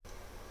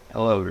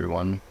Hello,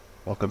 everyone.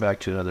 Welcome back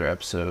to another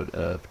episode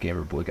of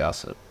Gamer Boy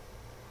Gossip.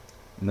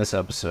 In this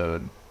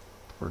episode,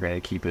 we're going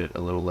to keep it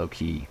a little low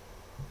key,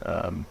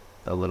 a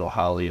little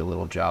holly, a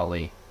little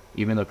jolly.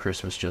 Even though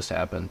Christmas just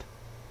happened,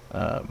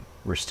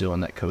 we're still in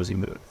that cozy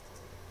mood.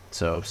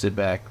 So sit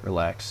back,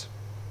 relax,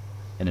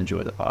 and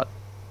enjoy the pod.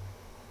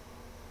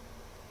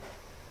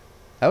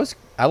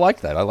 I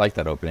like that. I like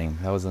that opening.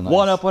 That was a nice.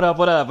 What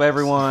up,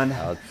 everyone?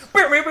 Yeah.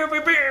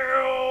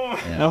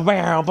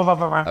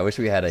 I I wish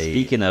we had a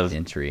Speaking of-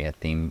 entry, a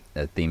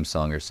theme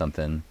song or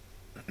something.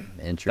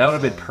 Entry. That would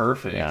have been song.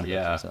 perfect. Yeah.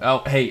 Yeah. So-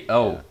 Oh, hey.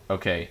 Oh,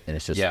 okay. And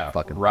it's just yeah.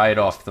 fucking right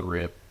off the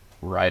rip.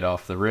 Right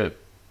off the rip.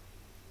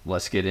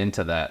 Let's get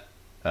into that.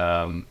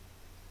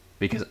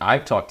 Because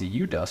I've talked to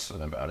you,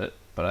 Dustin, about it,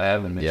 but I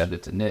haven't mentioned Yeah.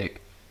 it to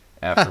Nick.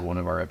 After one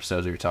of our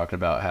episodes, we were talking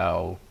about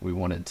how we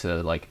wanted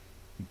to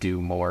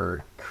do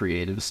more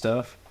creative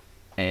stuff,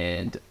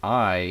 and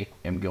I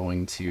am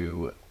going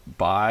to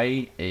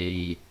buy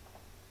a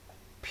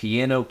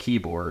piano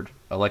keyboard,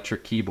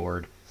 electric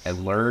keyboard,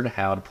 and learn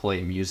how to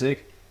play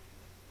music,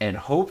 and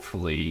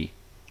hopefully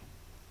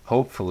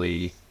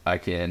I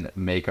can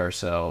make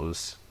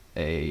ourselves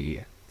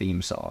a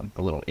theme song,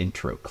 a little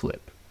intro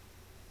clip.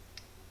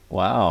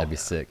 Wow, That'd be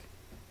sick.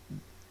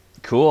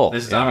 cool.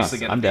 This is Yeah, obviously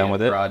going to I'm be down a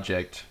with it.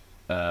 project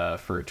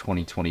for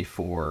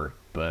 2024,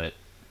 but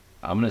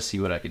I'm going to see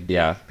what I can do.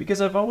 Yeah.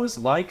 Because I've always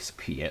liked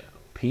piano.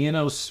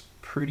 Piano's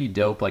pretty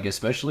dope,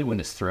 especially when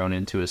it's thrown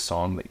into a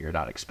song that you're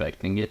not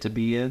expecting it to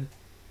be in.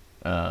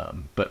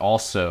 But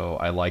also,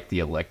 I like the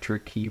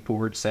electric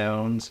keyboard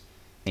sounds,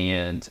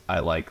 and I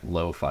like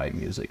lo-fi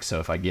music. So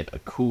if I get a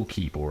cool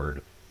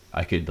keyboard,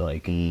 I could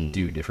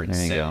do different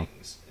there you go.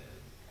 settings.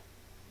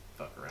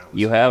 And fuck around with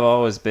You stuff.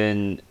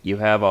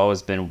 have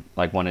always been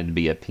like wanting to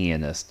be a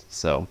pianist.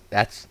 So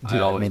That's I'd dude.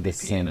 I always made be the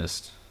same.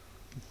 pianist.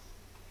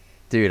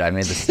 Dude, I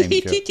made the same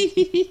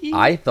joke.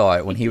 I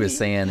thought when he was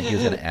saying he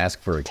was gonna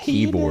ask for a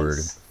keyboard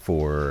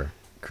for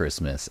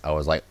Christmas, I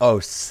was like, oh,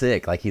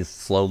 sick! Like he's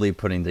slowly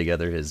putting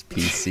together his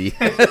PC.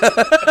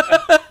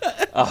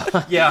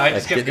 Yeah, I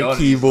just Get kept the going.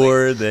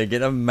 keyboard, then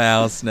get a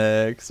mouse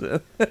next.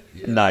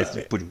 nice.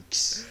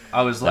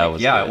 I was That like,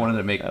 was yeah, I good. wanted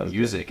to make That was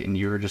music, and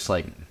you were just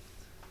like,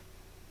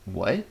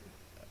 what?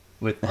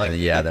 With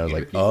Yeah, that was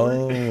like,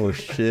 oh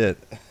shit.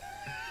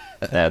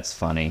 That's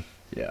funny.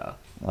 yeah.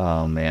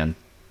 Oh man,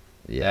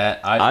 Yeah,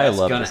 I that's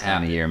love gonna this time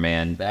happen. of year,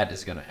 man. That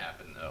is gonna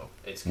happen though.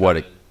 It's What,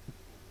 coming.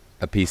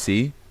 a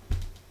PC.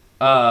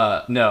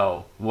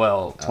 No.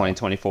 Well,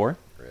 2024.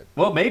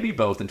 maybe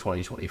both in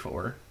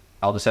 2024.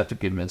 I'll just have to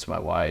convince my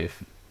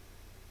wife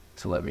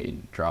to let me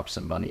drop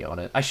some money on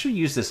it. I should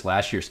use this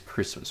last year's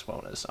Christmas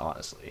bonus,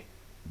 honestly.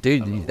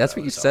 Dude, I don't know that's what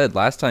I what you was said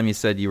last time. You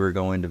said you were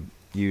going to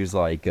use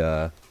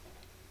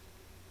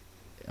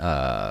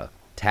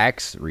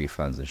tax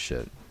refunds and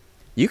shit.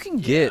 You can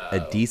get a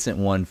Yeah. decent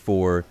one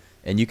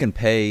and you can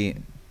pay,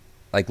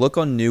 like, look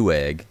on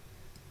Newegg,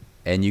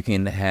 and you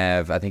can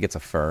have, I think it's a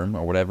firm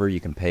or whatever. You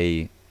can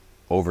pay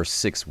over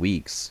 6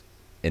 weeks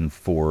in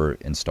 4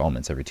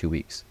 installments every 2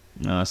 weeks.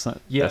 No, it's not.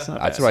 Yeah. that's not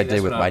That's bad. what I See, did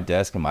that's with what my I'm-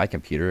 desk and my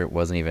computer. It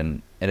wasn't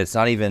even, and it's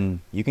not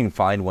even. You can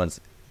find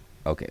ones,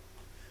 okay,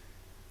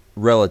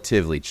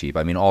 relatively cheap.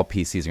 I mean, all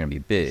PCs are gonna be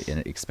big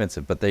and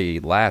expensive, but they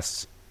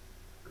last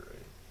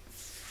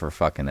for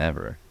fucking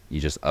ever. You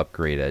just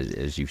upgrade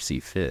as you see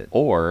fit.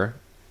 Or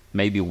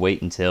maybe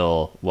wait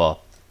until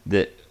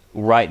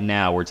right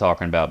now we're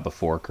talking about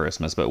before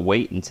Christmas, but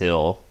wait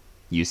until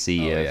you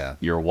see Oh, if yeah.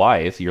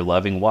 your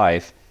loving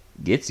wife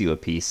gets you a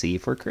PC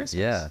for Christmas.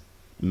 Yeah.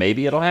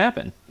 Maybe it'll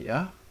happen.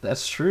 Yeah,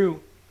 that's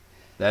true.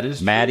 That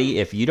is Maddie,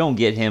 true. if you don't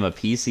get him a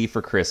PC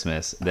for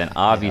Christmas, then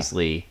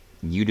obviously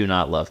you do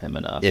not love him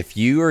enough. If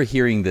you are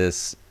hearing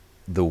this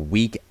the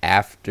week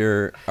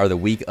after or the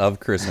week of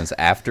Christmas,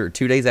 after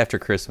 2 days after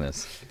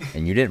Christmas,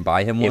 and you didn't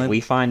buy him If one,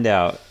 we find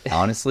out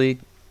honestly,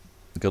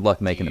 good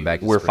luck making it back.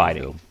 To we're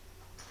Springfield.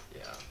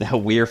 fighting. Yeah.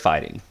 We're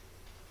fighting.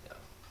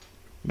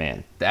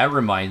 Man, That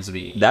reminds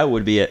me. that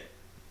would be it.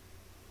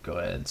 Go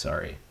ahead.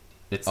 Sorry.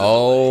 It's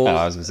Oh,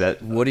 I was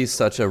that Woody's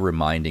such a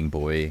reminding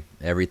boy.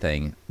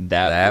 Everything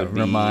that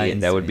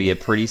would be a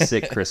me. pretty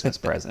sick Christmas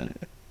present.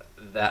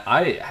 that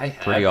I had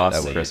Pretty that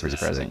awesome say Christmas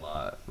this present. a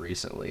lot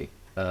recently.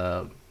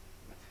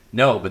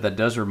 No, but that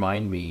does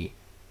remind me.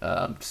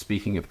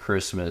 Speaking of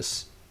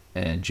Christmas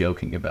and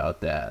joking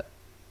about that,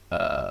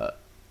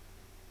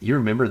 you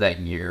remember that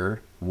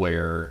year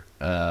where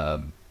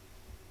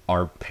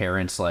our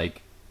parents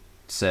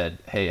said,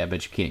 "Hey, I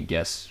bet you can't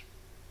guess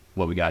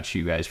what we got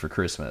you guys for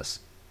Christmas,"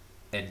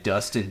 and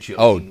Dustin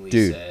jokingly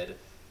dude. said,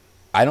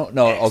 I don't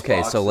know.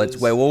 Okay, so let's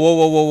Xboxes. wait.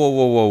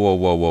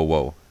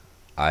 Whoa.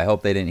 I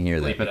hope they didn't hear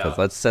that Bleep it because out.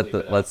 let's set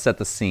Bleep it let's set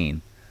the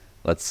scene.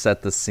 Let's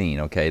set the scene.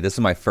 Okay, this is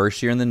my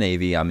first year in the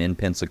Navy. I'm in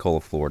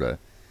Pensacola, Florida.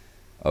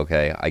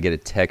 Okay, I get a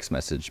text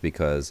message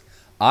because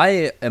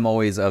I am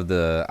always of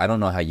the. I don't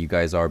know how you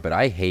guys are, but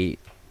I hate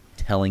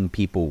telling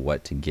people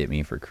what to get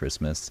me for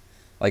Christmas.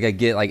 Like I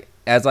get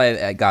as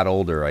I got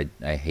older,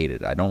 I hate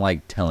it. I don't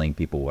like telling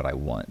people what I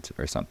want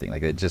or something.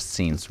 Like it just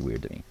seems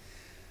weird to me.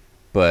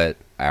 But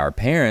our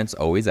parents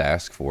always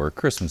ask for a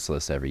Christmas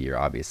list every year,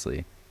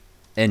 obviously.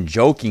 And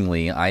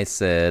jokingly, I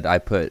said I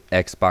put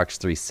Xbox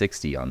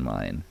 360 on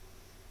mine,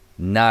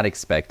 not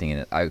expecting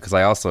it. Because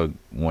I also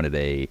wanted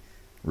a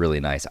really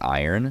nice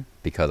iron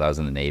because I was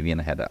in the Navy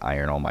and I had to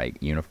iron all my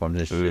uniforms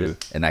and shit. Ooh.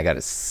 And I got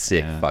a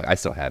sick Yeah. fuck. I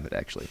still have it,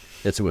 actually.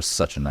 It was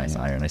such a nice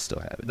iron. I still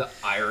have it. The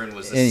iron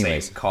was the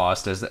Anyways. same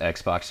cost as the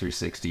Xbox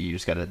 360. You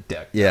just got a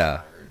deck.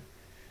 Yeah.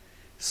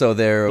 So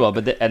there. Well,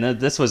 but and then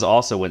this was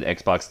also when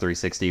Xbox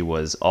 360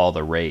 was all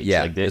the rage.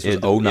 Yeah, like, this was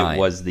it 09. It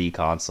was the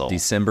console.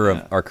 December Yeah.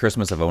 of our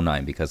Christmas of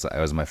 09 because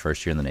I was my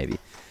first year in the Navy.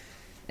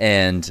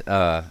 And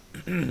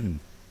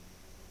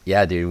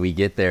yeah, dude, we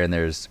get there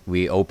and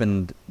we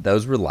opened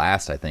those were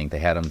last, I think. They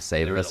had them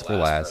saved They were us the for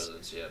last.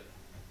 presents, yeah.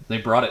 They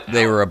brought it.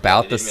 They out, were but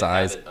about they the didn't even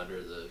have size- it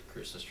under the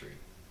Christmas tree.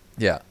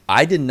 Yeah,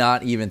 I did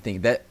not even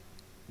think that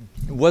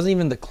wasn't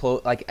even the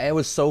close. Like it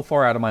was so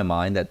far out of my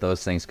mind that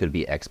those things could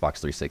be Xbox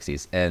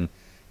 360s. And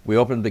we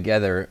opened them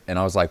together, and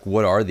I was like,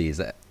 "What are these?"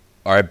 Or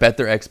I bet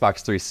they're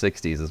Xbox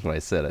 360s. Is what I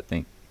said, I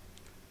think.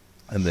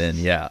 And then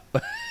yeah,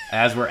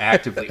 As we're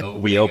actively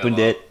opening We opened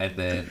them up, it. and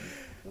then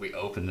we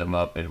opened them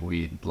up, and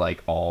we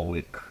like all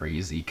went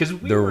crazy because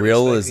The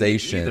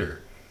realization-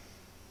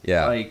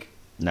 yeah. like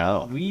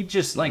No. we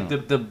just like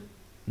the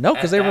No,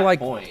 because at they were that like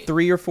point-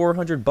 $300 or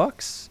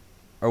 $400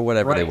 or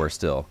whatever they Right. were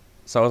still.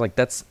 So I was like,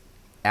 that's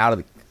out of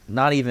the,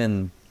 not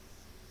even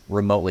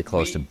remotely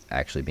close We- to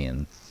actually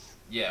being.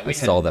 yeah. I We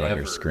saw had that on your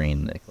never-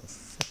 screen,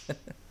 Nicholas.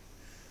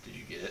 Did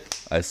you get it?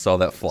 I saw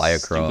that fly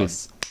across.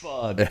 Stupid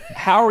bug.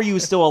 How are you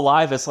still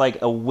alive? It's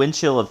like a wind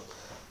chill of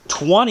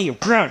 20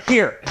 around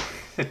here.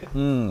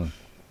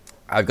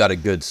 I've got a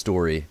good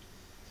story.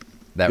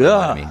 That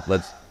Ugh. reminded me.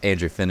 Let's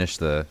Andrew finish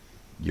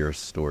your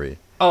story.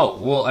 Oh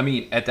well, I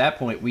mean, at that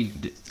point we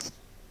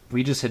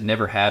just had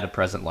never had a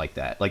present like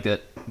that. Like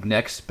the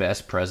next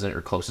best present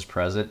or closest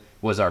present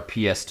was our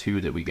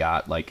PS2 that we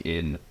got like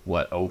in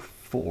what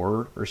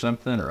 04 or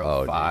something or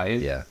Oh, 05.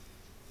 dude, yeah.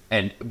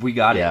 And we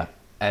got Yeah. it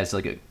as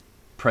like a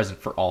present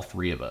for all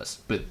three of us.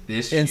 But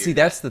this And year, see,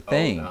 that's the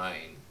thing. 09,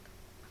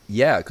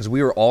 Yeah, because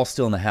we were all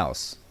still in the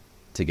house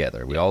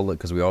together. We all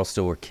because we all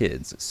still were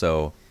kids.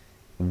 So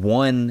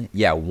one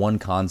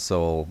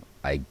console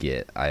I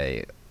get.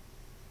 I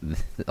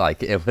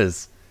like it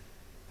was,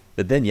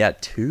 but then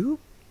two,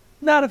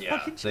 not a yeah,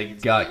 fucking they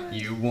chance. got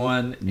you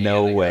one. and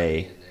No they got way.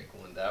 me and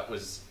Nick one. That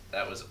was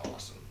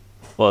awesome.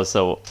 Well,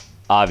 so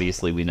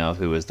obviously we know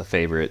who is the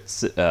favorite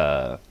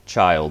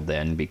child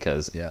then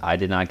because Yeah. I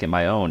did not get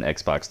my own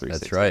Xbox 360.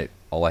 That's right.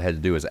 All I had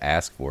to do was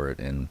ask for it,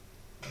 and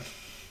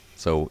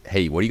so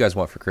hey, what do you guys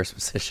want for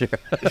Christmas this year?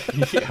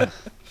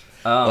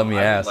 Let me I would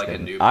ask. Like a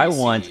new I PC,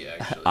 want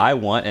actually. I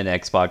want an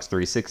Xbox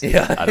 360.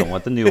 Yeah. I don't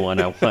want the new one.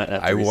 I want a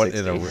 360. I want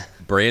in a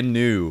brand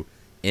new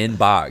in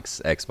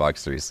box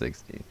Xbox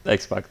 360.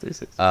 Xbox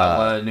 360. I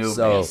want a new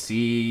so-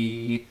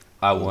 PC.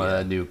 I want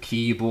a new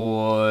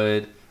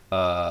keyboard.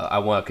 I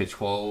want a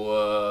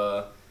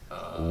controller.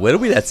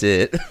 Whittly, that's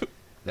it.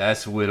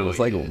 That's whittly. It's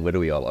like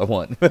Whittly all I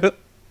want.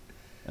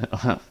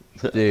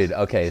 Dude,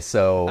 okay,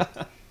 so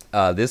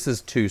this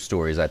is two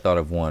stories. I thought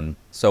of one.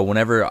 So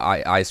whenever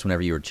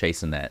whenever you were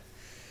chasing that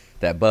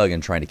bug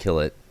and trying to kill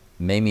it,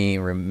 made me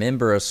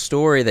remember a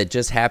story that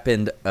just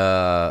happened.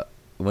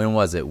 When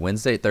was it?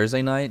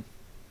 Thursday night,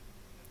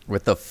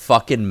 with the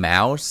fucking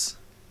mouse,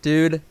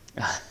 dude.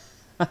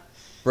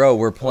 Bro,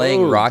 we're playing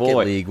Oh, Rocket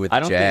boy. League with I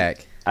don't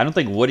Jack. I don't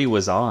think Woody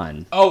was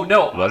on. Oh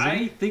no, Was I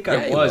he? think Yeah,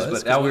 I he was, was, but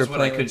 'cause that we was were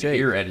when I playing with couldn't Jake.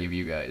 hear any of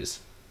you guys.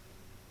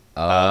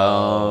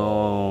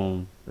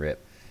 Oh. Rip.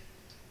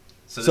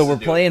 So, So this we're is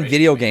new playing information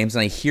video to me. games,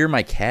 and I hear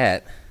my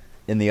cat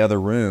in the other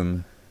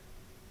room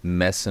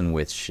messing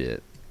with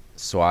shit.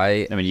 So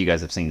I I mean, you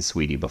guys have seen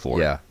Sweetie before.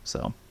 Yeah.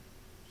 So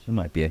she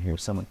might be in here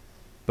somewhere,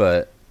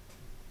 but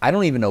I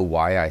don't even know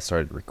why I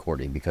started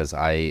recording because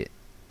I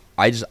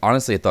just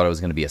honestly thought it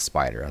was gonna be a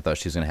spider. I thought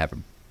she was gonna have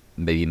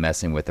maybe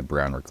messing with a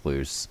brown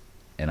recluse,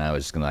 and I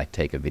was just gonna like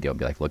take a video and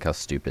be like, look how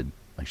stupid,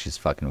 like she's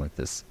fucking with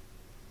this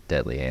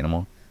deadly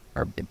animal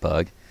or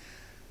bug.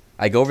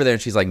 I go over there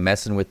and she's like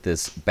messing with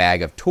this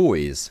bag of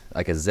toys,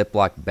 like a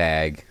Ziploc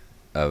bag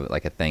of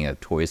like a thing of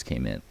toys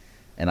came in.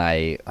 And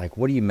I like,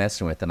 what are you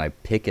messing with? And I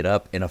pick it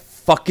up and a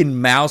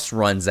fucking mouse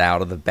runs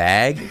out of the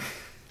bag.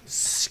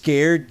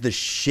 Scared the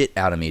shit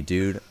out of me,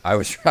 dude. I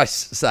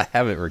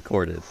have it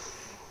recorded.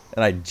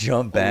 And I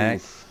jump back.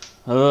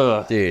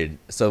 Ugh. Dude,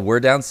 so we're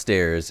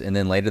downstairs, and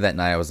then later that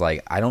night I was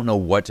like, I don't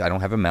know I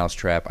don't have a mouse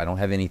trap. I don't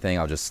have anything.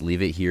 I'll just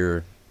leave it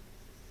here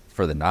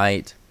for the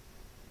night.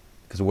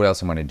 Because what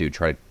else am I going to do?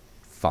 Try to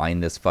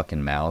find this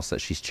fucking mouse that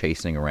she's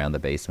chasing around the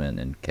basement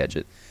and catch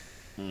it.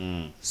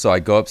 So I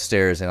go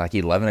upstairs, and like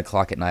 11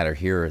 o'clock at night I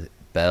hear her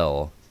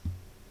bell,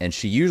 and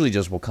she usually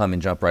just will come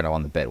and jump right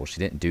on the bed. Well, she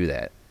didn't do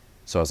that.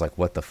 So I was like,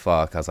 what the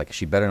fuck? I was like,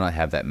 she better not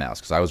have that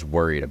mouse, because I was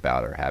worried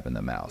about her having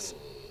the mouse.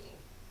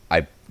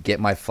 I get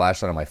my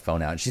flashlight on my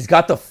phone out, and she's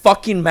got the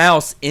fucking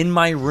mouse in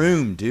my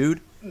room, dude.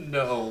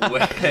 No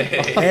way.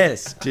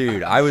 Yes,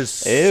 dude. I was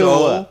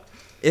so...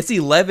 It's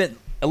 11,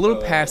 a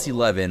little past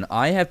 11.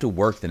 I have to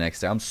work the next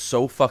day. I'm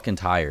so fucking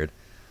tired.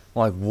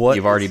 Like, what?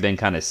 You've already been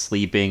kind of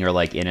sleeping or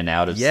like in and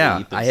out of sleep. Yeah,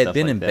 and I had stuff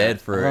been like in that.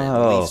 bed for at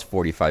Oh. least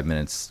 45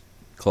 minutes,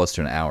 close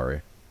to an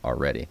hour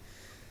already.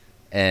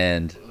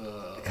 And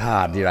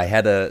God, dude, I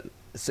had to.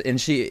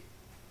 And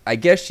I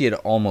guess she had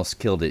almost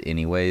killed it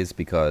anyways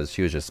because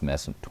she was just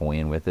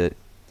toying with it.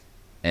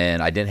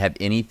 And I didn't have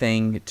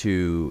anything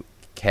to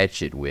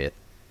catch it with.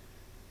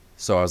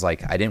 So I was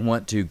like, I didn't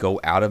want to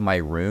go out of my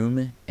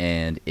room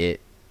and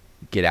it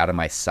get out of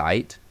my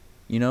sight,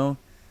 you know?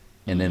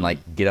 And then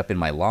like get up in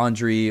my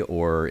laundry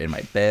or in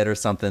my bed or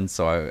something.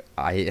 So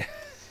I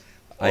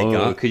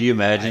Could you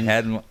imagine? I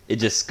had It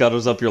just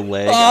scuttles up your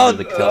leg out of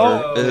the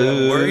cover.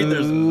 worried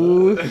there's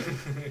more.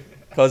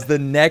 Because the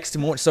next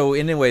morning, so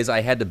anyways,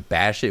 I had to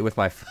bash it with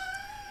my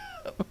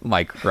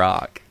my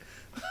crock.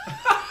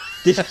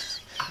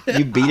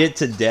 You beat it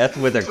to death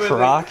with a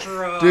crock?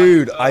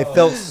 Dude, I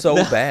felt so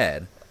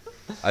bad.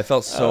 I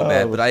felt so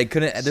bad, but I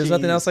couldn't. There's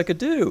nothing jeez. else I could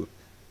do.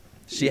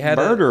 She had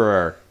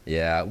Murderer.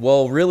 Yeah,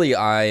 well, really,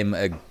 I'm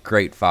a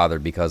great father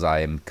because I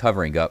am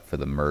covering up for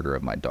the murder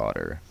of my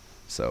daughter.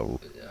 So,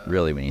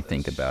 really, when you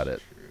think about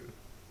it,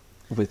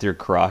 With your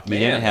crock. You Man,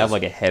 didn't have that's-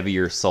 like a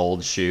heavier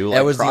soled shoe. that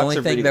Like, was the Crocs only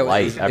are thing pretty that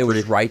light. it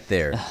was right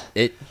there.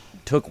 It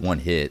took one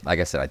hit. Like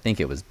I said, I think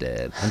it was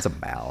dead. It's a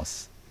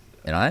mouse,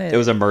 and It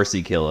was a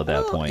mercy kill at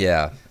that point.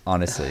 Yeah,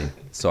 honestly.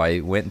 So I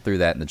went through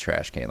that in the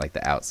trash can, like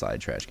the outside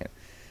trash can.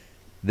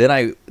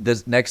 Then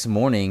this next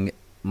morning,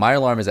 my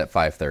alarm is at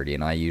 5:30,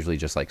 and I usually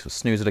just like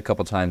snooze it a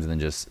couple times and then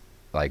just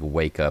like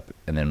wake up,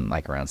 and then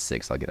like around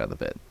 6 I'll get out of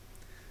bed.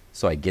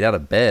 So I get out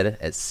of bed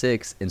at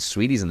 6, and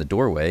Sweetie's in the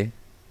doorway.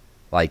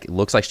 Like, it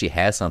looks like she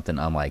has something.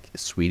 I'm like,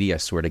 Sweetie, I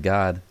swear to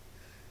God.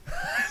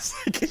 It's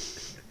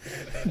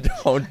like,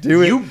 don't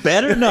do it. You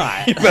better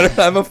not. You better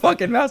have a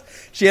fucking mouse.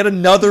 She had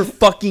another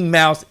fucking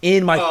mouse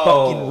in my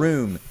fucking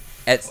room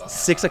at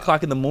 6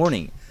 o'clock in the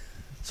morning.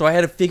 So I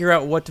had to figure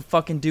out what to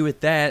fucking do with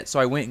that. So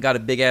I went and got a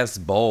big ass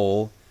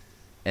bowl,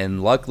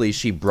 and luckily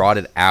she brought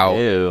it out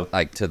Ew.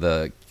 like to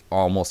the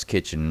almost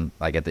kitchen,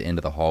 like at the end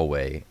of the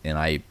hallway, and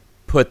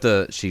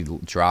she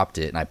dropped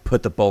it, and I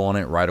put the bowl on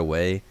it right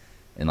away,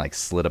 and like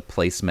slid a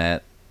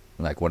placemat,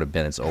 like what had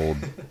been its old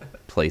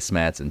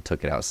placemats, and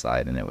took it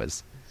outside,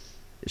 and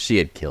she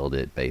had killed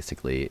it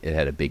basically. It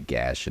had a big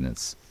gash in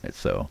its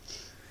so.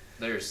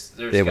 There's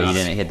It was- You gotta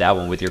didn't be hit that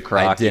one with your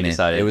crock. I You didn't.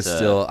 decided It was to-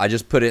 still. I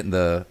just put it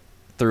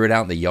threw it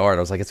out in the yard.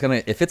 I was like,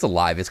 if it's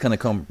alive, it's gonna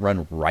come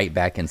run right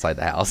back inside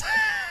the house.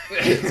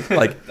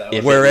 Like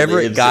If wherever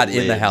it it lives, got it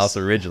in the lives. house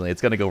originally,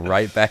 it's gonna go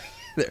right back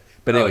there.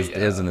 But Oh, it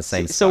was in the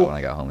same So- spot when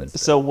I got home.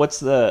 So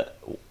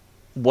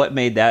what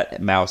made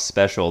that mouse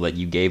special that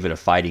you gave it a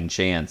fighting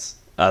chance?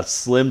 A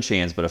slim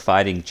chance, but a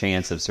fighting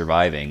chance of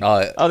surviving.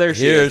 Oh, there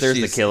she is. There's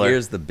the killer.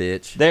 Here's the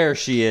bitch. There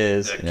she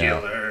is. Yeah.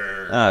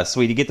 killer.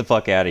 Sweetie, get the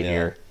fuck out of Yeah.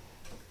 here.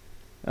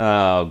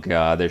 Oh,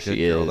 God, there Good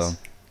she girl, is. though.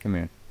 Come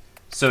here.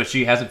 So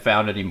she hasn't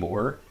found any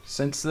more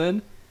since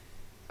then?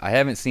 I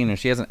haven't seen her.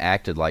 She hasn't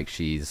acted like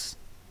she's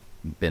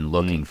been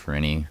looking for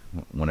any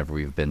whenever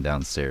we've been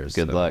downstairs.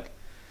 Good so. luck.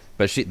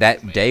 But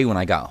that day when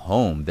I got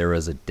home, there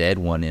was a dead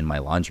one in my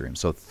laundry room.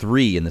 So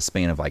 3 in the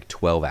span of like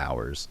 12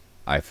 hours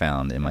I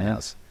found in my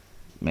house.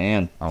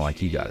 Man, I'm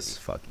like, you guys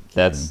fucking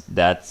kidding me?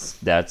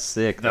 that's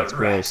sick. That's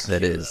gross.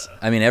 That is.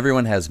 I mean,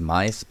 everyone has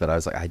mice, but I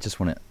was like, I just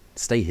want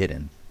to stay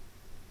hidden.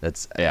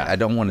 That's Yeah. I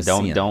don't want to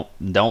see 'em.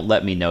 Don't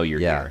let me know you're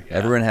Yeah, here.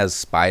 everyone has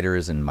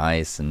spiders and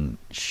mice and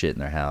shit in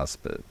their house,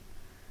 but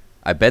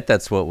I bet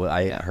that's what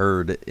I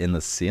heard in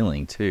the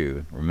ceiling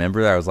too.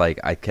 Remember, I was like,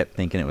 I kept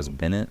thinking it was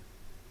Bennett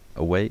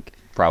awake.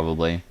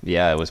 Probably.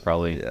 Yeah, it was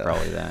probably that.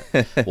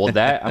 Well,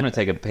 I'm going to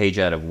take a page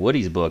out of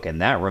Woody's book,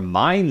 and that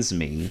reminds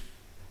me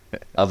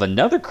of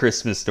another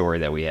Christmas story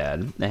that we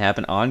had. That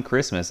happened on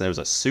Christmas. There was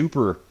a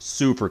super,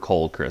 super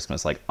cold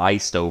Christmas, like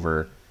iced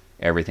over,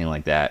 everything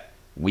like that.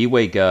 We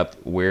wake up,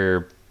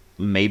 we're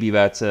maybe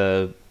about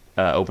to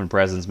open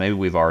presents. Maybe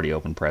we've already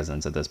opened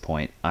presents at this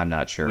point. I'm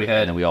not sure. We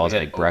had- and then we always we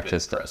had make opened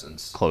breakfast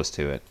presents. close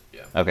to it.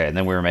 Yeah. Okay, and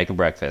then we were making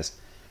breakfast.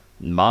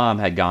 Mom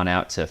had gone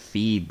out to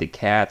feed the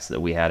cats that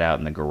we had out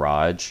in the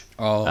garage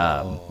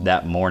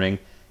that morning,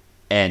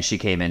 and she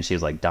came in. She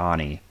was like,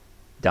 Donnie,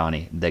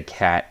 the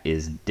cat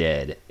is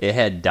dead. It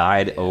had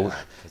died over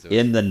 'cause it was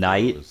in the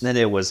night, frozen. and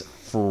it was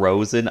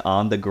frozen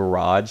on the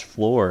garage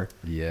floor.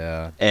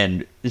 Yeah.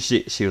 And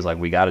she was like,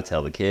 we got to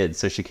tell the kids.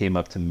 So she came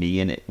up to me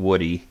and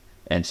Woody,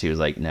 and she was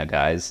like, now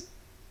guys,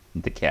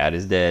 the cat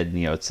is dead.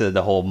 You know, to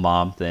the whole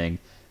mom thing.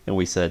 And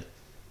we said,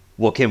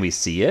 well, can we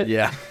see it?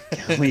 Yeah.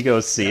 Can we go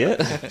see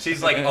it?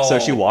 She's like, oh. So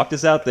she walked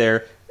us out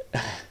there.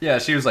 Yeah,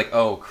 she was like,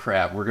 oh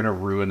crap, we're gonna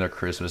ruin their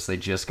Christmas. They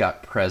just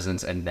got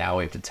presents, and now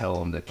we have to tell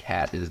them the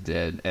cat is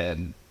dead.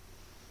 And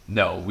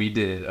no, we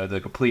did the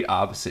complete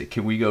opposite.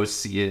 Can we go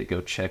see it? Go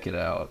check it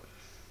out.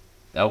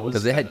 That was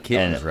Because it had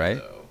kittens, And-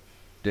 right?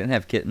 Didn't it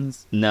have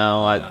kittens?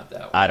 No, Not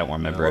that I one. don't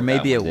remember. No. Or if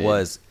maybe that it one did.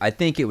 was. I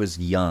think it was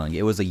young.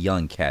 It was a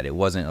young cat. It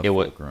wasn't a It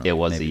was. full-grown. It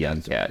was a Maybe young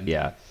that's cat. what-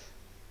 Yeah.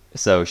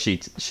 So she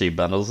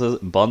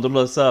bundled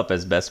us up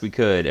as best we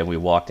could, and we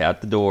walked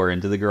out the door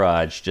into the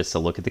garage just to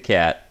look at the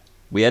cat.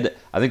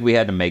 I think we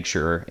had to make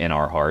sure in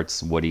our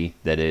hearts, Woody,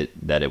 that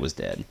it was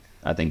dead.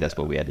 I think that's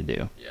what we had to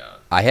do. Yeah.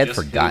 I had Just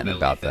forgotten hillbilly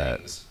about that.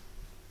 things.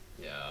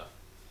 Yeah.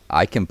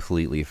 I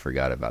completely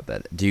forgot about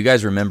that. Do you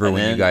guys remember And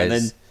when you then- and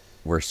guys then-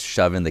 were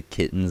shoving the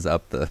kittens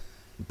up the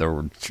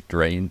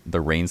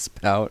rain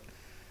spout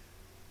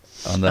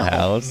on the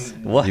house?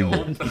 What?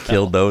 You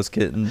killed those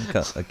kittens,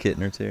 a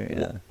kitten or two.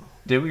 Yeah.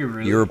 Did we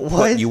really? You were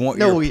What? you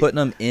No, were putting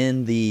them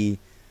in the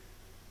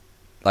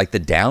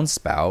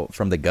downspout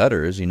from the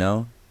gutters, you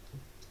know.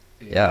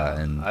 Yeah,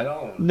 and I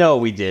don't. No,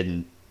 we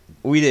didn't.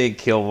 We didn't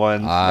kill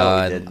one.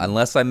 No, we didn't.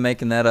 unless I'm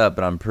making that up,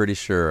 but I'm pretty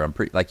sure. I'm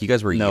pretty like you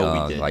guys were No, we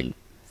young, didn't. like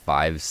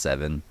 5,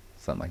 7,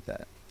 something like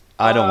that.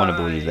 I don't want to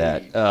believe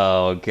that.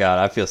 Oh god,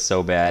 I feel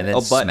so bad. And then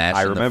Oh, but smashing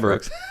I the remember.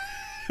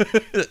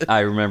 frogs. I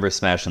remember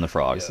smashing the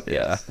frogs.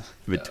 Yeah.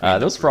 Yeah.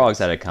 Those frogs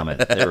had it coming.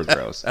 They were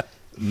gross.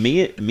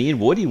 Me and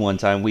Woody one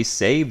time we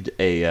saved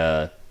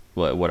a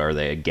what are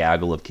they? A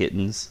gaggle of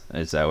kittens?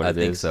 Is that what I it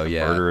is? think so, A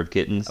yeah. murder of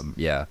kittens.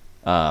 Yeah,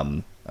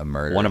 Um, a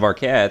murder. one of our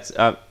cats.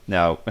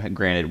 Now,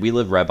 granted, we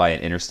live right by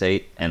an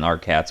interstate, and our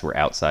cats were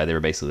outside. They were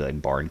basically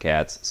like barn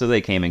cats, so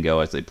they came and go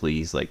as they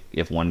please. Like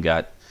if one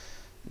got,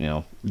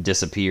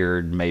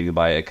 disappeared maybe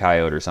by a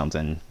coyote or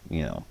something,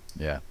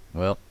 Yeah.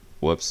 Well,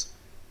 whoops.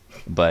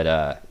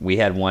 But we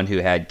had one who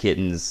had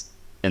kittens,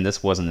 and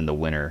this wasn't in the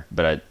winter,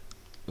 but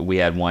we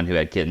had one who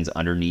had kittens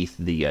underneath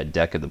the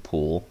deck of the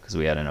pool because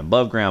we had an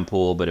above ground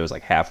pool, but it was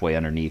like halfway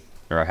underneath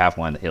or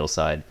halfway on the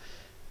hillside.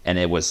 And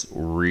it was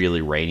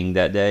really raining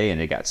that day, and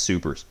it got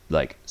super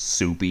like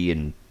soupy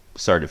and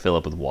started to fill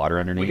up with water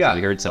underneath. got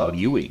We heard some lucky.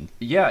 mewing.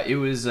 Yeah, it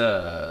was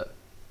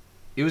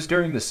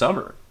during the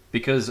summer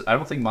because I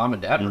don't think mom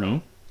and dad were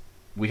home.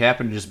 We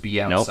happened to just be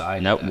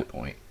outside nope. at that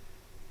point.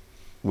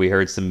 We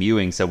heard some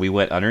mewing, so we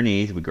went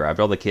underneath. We grabbed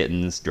all the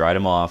kittens, dried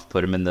them off,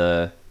 put them in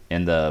the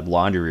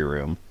laundry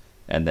room,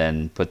 and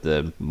then put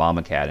the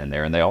mama cat in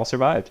there, and they all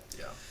survived.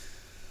 Yeah.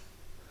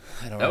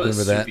 I don't That was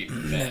remember that. soupy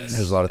mess.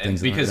 There's a lot of And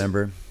things I don't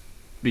remember.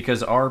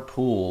 Because our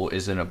pool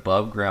is an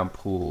above ground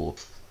pool,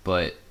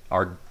 but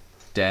our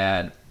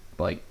dad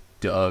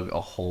dug a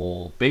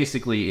hole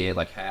basically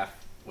like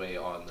halfway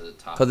on the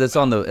top. Because it's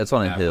on a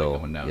halfway hill.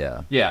 going down.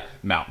 Yeah. Yeah,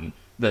 mountain.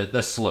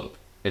 The slope.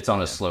 It's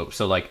on a slope.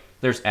 So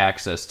there's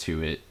access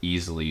to it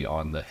easily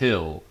on the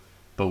hill,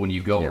 but when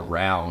you go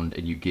around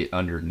and you get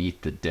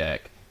underneath the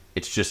deck,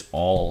 it's just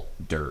all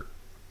dirt.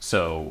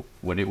 So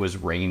when it was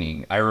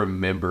raining, I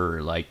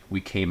remember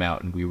we came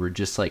out and we were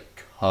just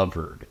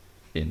covered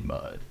in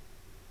mud.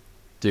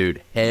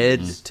 Dude,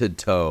 head to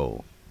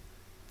toe.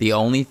 The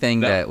only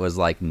thing That- that was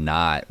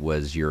not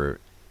was your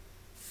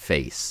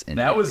face. And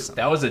That was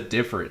a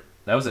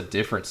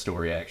different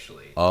story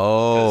actually.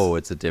 Oh, 'Cause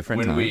it's a different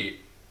when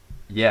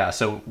time.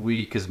 so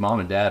because mom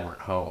and dad weren't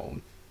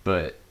home,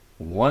 but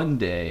one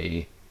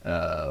day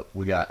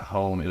we got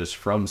home. It was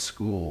from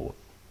school,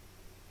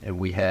 and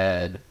we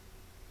had,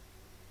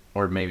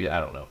 or maybe I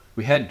don't know,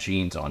 we had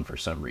jeans on for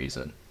some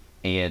reason,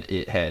 and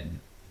it had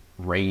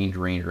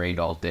rained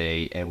all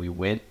day, and we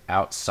went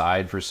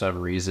outside for some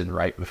reason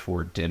right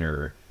before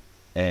dinner,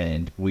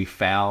 and we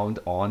found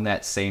on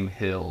that same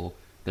hill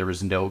there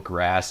was no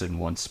grass in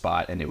one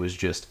spot, and it was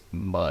just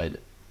mud.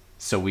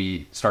 So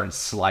we started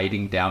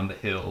sliding down the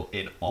hill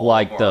in all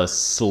Like of the our,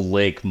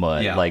 slick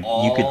mud. Yeah, Like you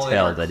all could in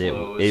tell our that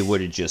clothes. it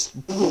would have just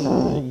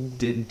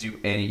didn't do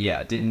any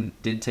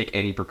didn't take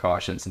any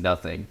precautions,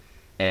 nothing.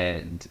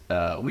 And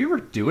we were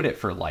doing it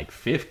for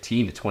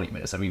 15 to 20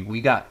 minutes. I mean,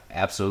 we got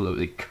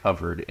absolutely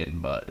covered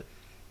in mud.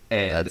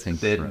 And That's then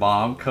incredible.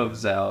 mom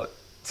comes out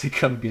to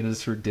come get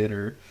us for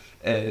dinner,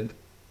 and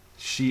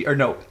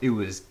it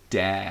was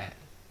dad.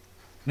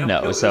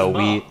 no. it was So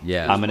mom.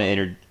 Yeah. I'm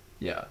gonna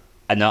Yeah.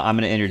 I'm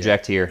gonna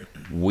interject here.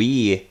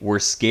 We were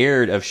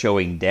scared of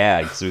showing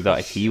Dad because we thought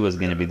he was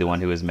gonna be the one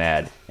who was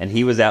mad, and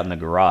he was out in the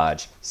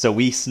garage. So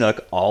we snuck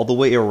all the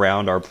way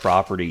around our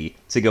property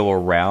to go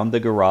around the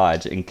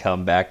garage and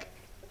come back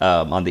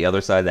on the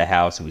other side of the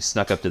house. And we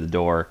snuck up to the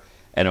door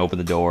and opened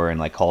the door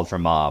and called for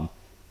mom,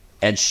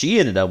 and she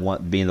ended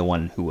up being the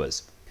one who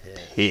was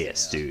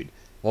pissed, dude.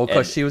 Well,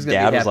 because And she was going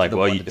Dad to be was like, the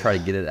 "Well, one you- to try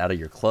to get it out of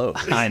your clothes.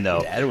 I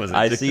know. Dad wasn't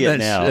I doing see it that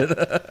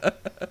now.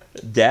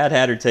 shit. Dad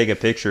had her take a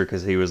picture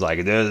because he was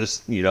like,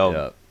 "This,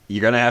 Yeah.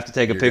 you're gonna have to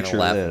take a You're gonna picture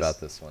laugh of this."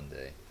 about this one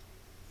day.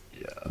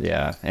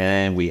 Yeah,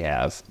 and we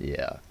have.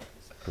 Yeah.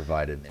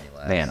 Provided many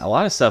laughs. Man, a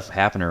lot of stuff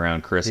happened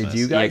around Christmas. Did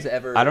you guys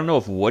ever- I don't know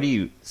if what do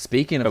you?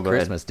 Speaking Oh, of go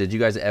ahead. Christmas, did you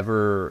guys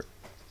ever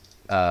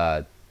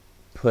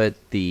put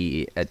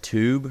a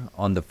tube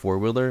on the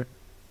 4-wheeler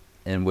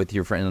and with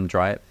your friend and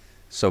try it?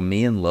 So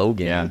me and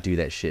Logan Yeah. would do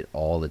that shit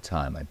all the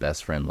time. My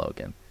best friend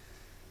Logan,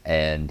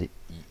 and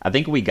I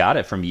think we got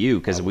it from you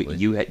because Probably.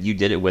 you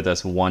did it with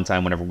us one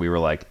time whenever we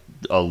were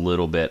a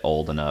little bit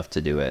old enough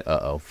to do it.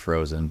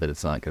 frozen, but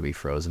it's not gonna be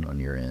frozen on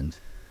your end.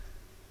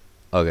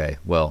 Okay,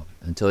 well,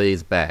 until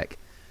he's back,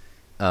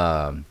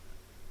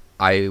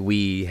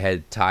 we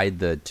had tied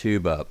the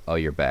tube up. Oh,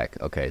 you're back.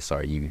 Okay,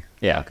 sorry, you.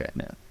 Yeah. Okay.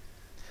 Yeah.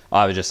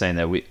 I was just saying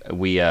that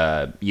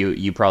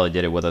you probably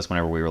did it with us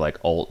whenever we were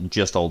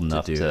just old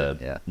enough do to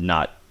it, yeah.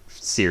 not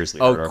seriously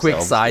Oh, hurt quick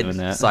ourselves doing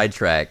that.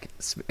 sidetrack.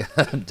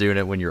 Doing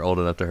it when you're old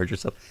enough to hurt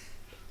yourself.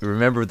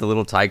 remember the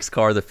little Tykes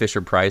car, the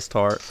Fisher Price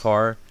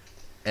car,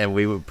 and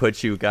we would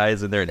put you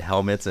guys in there in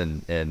helmets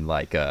and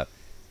like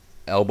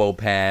elbow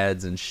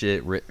pads and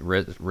shit,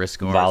 wrist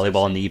guards,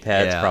 Volleyball knee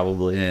pads, Yeah.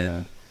 probably.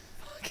 And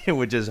it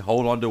would just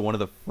hold onto one of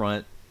the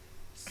front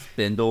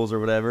spindles or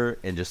whatever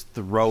and just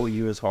throw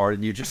you as hard,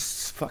 and you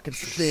just fucking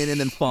spin and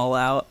then fall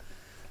out.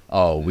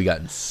 Oh, we got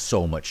in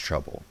so much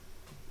trouble.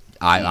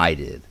 I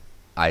did.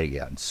 I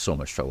got in so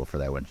much trouble for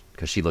that one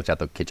because she looked out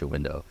the kitchen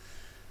window.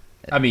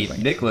 I mean,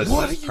 Nicholas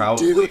was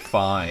probably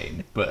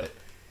fine, but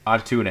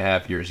I'm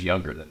 2.5 years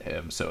younger than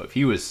him. So if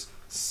he was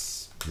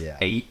Yeah.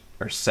 8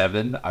 or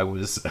 7, I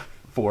was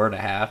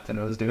 4.5, and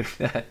I was doing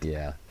that.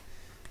 Yeah.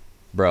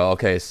 Bro,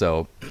 okay,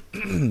 so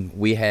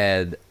we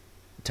had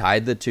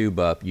tied the tube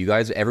up. You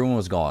guys, everyone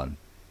was gone.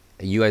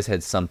 You guys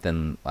had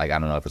something, like, I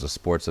don't know if it was a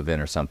sports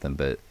event or something,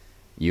 but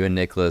you and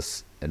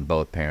Nicholas and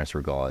both parents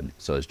were gone.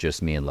 So it's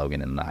just me and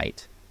Logan at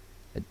night,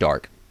 at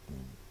dark.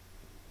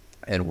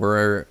 And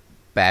we're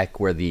back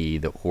where the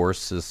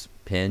horse's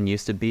pen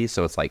used to be.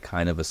 So it's like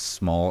kind of a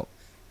small,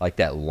 like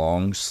that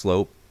long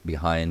slope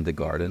behind the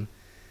garden.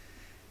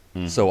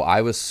 So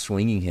I was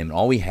swinging him.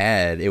 All we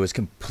had, it was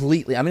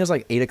completely, I mean, it was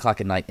like 8 o'clock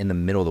at night in the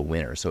middle of the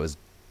winter. So it was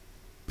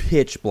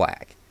pitch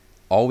black.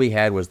 All we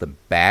had was the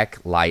back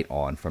light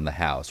on from the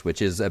house, which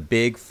is a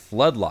big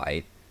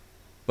floodlight,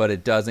 but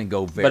it doesn't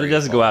go very But it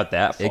doesn't go out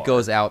that far. It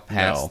goes out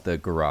past No. the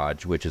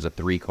garage, which is a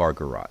 3-car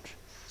garage.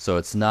 So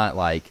it's not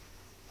like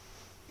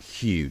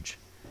huge.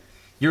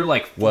 You're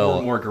like 4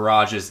 Well- more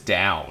garages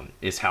down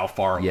is how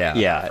far away.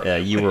 Yeah. Yeah,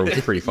 you were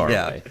pretty far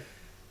Yeah. away.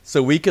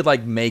 So we could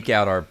like make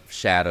out our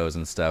shadows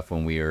and stuff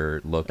when we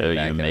were looking Oh,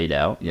 back. you at made it.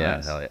 out? Yeah,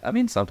 Nice. hell yeah. I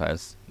mean,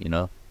 sometimes, you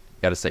know,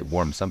 got to stay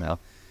warm somehow.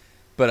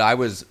 But I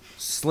was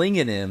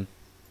slinging him,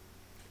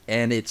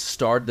 and it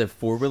started. The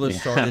 4-wheeler I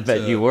started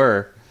bet you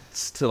were.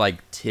 to like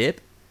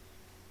tip.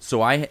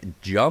 So I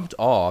jumped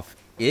off.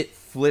 It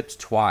flipped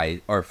twice,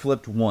 or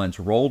flipped once,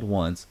 rolled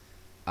once.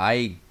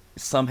 I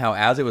somehow,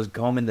 as it was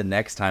coming the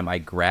next time, I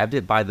grabbed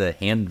it by the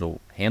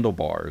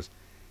handlebars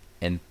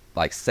and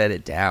like set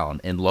it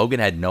down. And Logan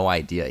had no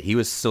idea. He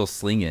was still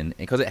slinging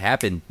because it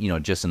happened, you know,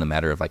 just in the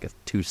matter of like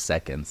 2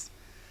 seconds.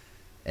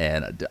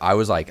 And I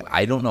was like,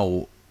 I don't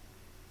know.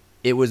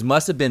 It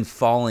must have been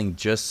falling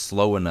just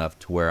slow enough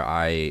to where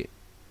I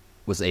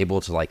was able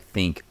to like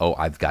think, oh,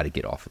 I've got to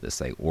get off of this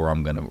thing or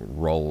I'm going to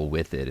roll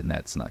with it. And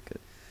that's not good.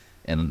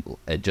 And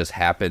it just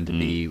happened to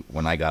be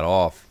when I got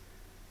off,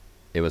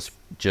 it was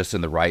just in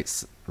the right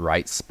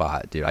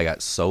spot, dude. I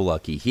got so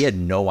lucky. He had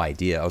no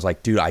idea. I was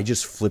like, dude, I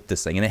just flipped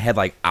this thing. And it had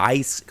like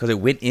ice because it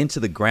went into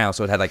the ground.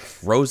 So it had like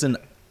frozen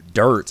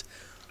dirt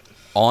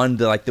on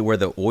the like where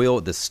the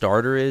oil, the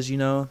starter is, you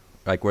know,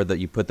 like where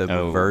you put the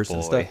Oh, reverse and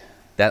boy. stuff.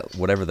 That,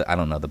 whatever I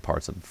don't know the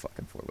parts of the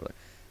fucking 4-wheeler.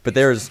 But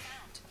there's,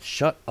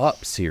 shut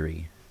up,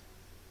 Siri.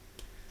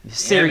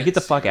 Siri, it, get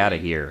the fuck Siri. out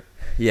of here.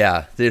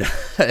 Yeah, dude.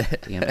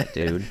 Damn it,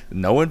 dude.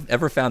 No one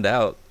ever found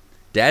out.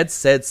 Dad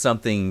said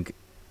something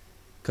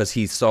because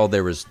he saw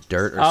there was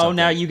dirt or something. Oh,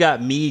 now you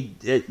got me.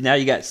 Now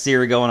you got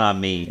Siri going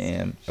on me.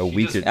 And a He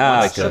week just or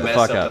wants shut to the mess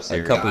fuck up up, the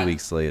Siri. a couple guy.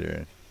 weeks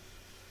later.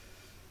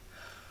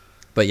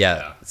 But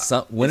yeah, Is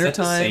that the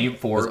wintertime same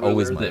was 4-wheeler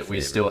always my that we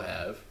favorite. still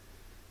have?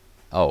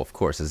 Oh, of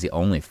course, it's the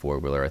only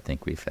 4-wheeler I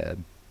think we've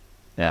had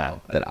Yeah,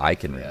 that I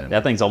can remember.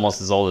 that thing's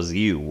almost as old as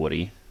you,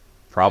 Woody.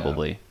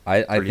 Probably.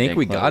 I pretty think dang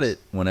we got close. it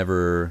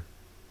whenever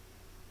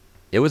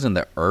it was in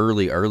the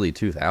early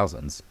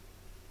 2000s.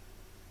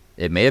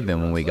 It may have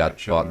been when we got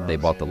they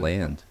bought the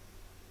land.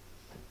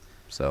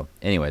 So,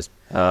 anyways,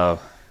 Oh,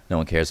 no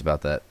one cares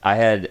about that. I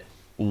had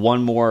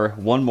one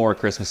more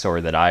Christmas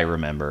story that I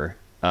remember,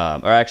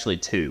 or actually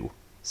 2.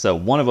 So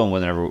one of them,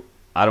 whenever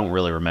I don't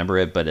really remember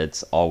it, but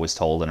it's always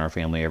told in our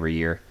family every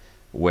year,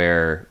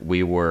 where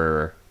we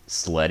were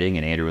sledding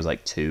and Andrew was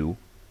like 2,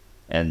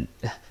 and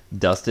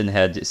Dustin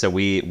had. So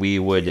we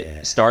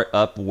would start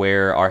up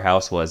where our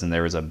house was, and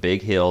there was a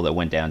big hill that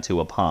went down to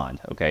a pond.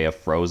 Okay, a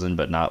frozen,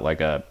 but not like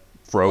a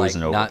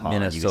frozen Like, over not pond. You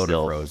could Minnesota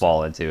still frozen.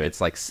 fall into it.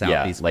 It's like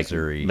southeast like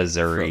Missouri.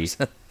 Missouri.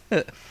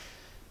 frozen.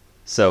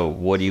 So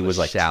Woody was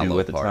like 2 shallow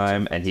at the parts.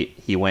 time, and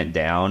he went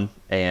down,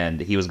 and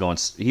he was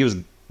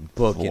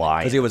Booking it,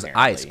 flying 'cause it was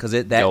apparently. ice, 'cause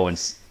that going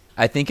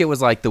I think it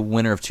was like the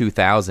winter of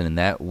 2000, and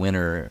that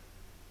winter,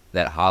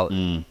 that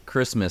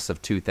Christmas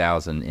of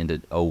 2000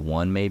 into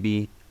 01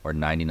 maybe, or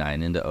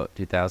 99 into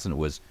 2000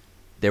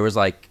 there was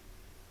like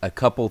a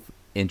couple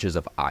inches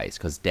of ice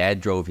because Dad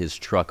drove his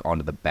truck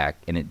onto the back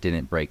and it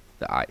didn't break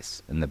the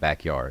ice in the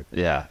backyard.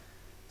 yeah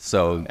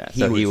So,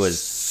 so he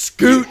was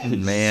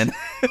scooting, man.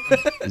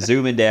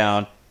 zooming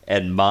down,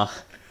 and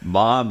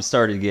mom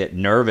started to get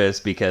nervous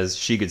because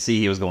she could see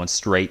he was going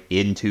straight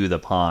into the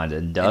pond,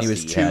 and Dusty he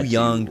was too had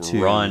young to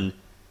to run.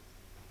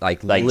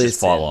 Like Like, listen, just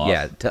fall off.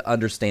 Yeah, to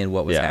understand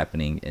what was Yeah.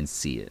 happening and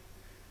see it.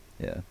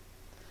 Yeah.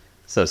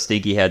 So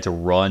Stinky had to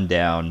run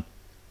down,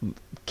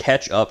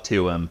 catch up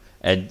to him,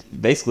 and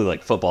basically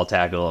like football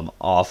tackle him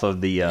off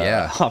of the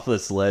off of the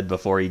sled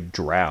before he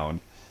drowned.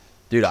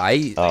 Dude,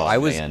 I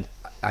was man.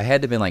 I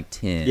had to have been like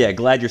 10. Yeah,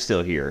 glad you're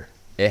still here.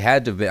 It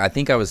had to be. I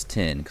think I was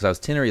 10 because I was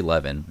 10 or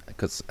 11.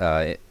 Because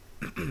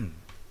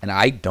and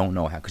I don't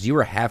know how, because you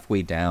were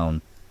halfway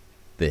down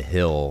the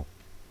hill,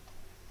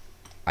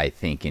 I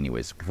think,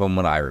 anyways, from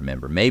what I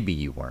remember. Maybe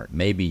you weren't.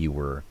 Maybe you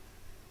were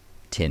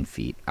 10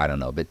 feet. I don't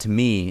know. But to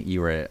me,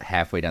 you were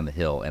halfway down the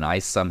hill, and I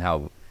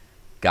somehow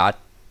got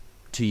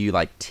to you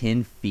like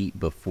 10 feet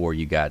before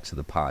you got to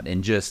the pond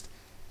and just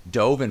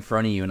dove in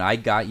front of you, and I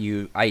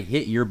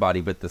hit your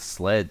body, but the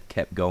sled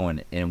kept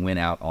going and went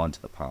out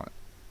onto the pond.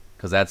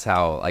 Because that's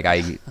how, like,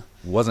 I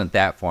wasn't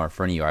that far in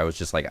front of you. I was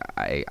just like,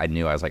 I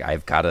knew, I was like,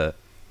 I've got to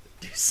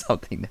do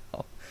something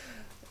now.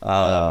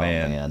 Oh,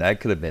 man.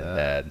 That could have been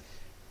bad.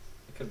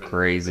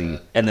 Crazy.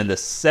 And then the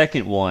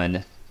second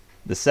one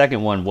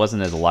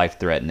wasn't as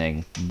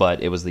life-threatening,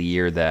 but it was the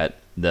year that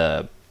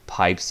the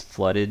pipes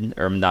flooded,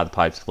 or not the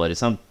pipes flooded,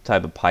 some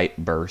type of pipe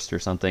burst or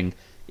something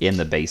in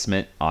the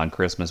basement on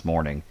Christmas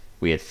morning.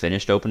 We had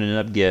finished opening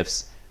up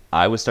gifts.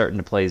 I was starting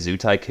to play Zoo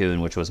Tycoon,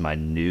 which was my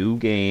new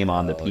game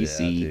on the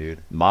PC. Yeah,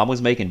 dude. Mom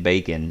was making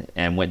bacon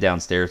and went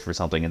downstairs for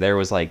something, and there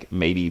was like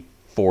maybe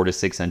 4 to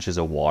 6 inches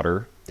of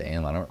water.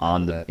 Damn, I don't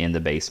on remember that. in the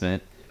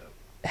basement,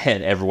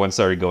 and everyone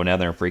started going down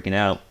there and freaking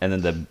out. And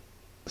then the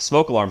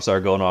smoke alarm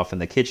started going off in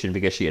the kitchen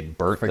because she had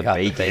burnt the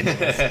bacon.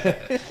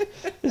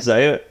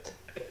 So,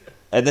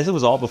 and this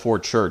was all before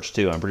church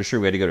too. I'm pretty sure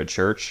we had to go to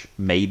church.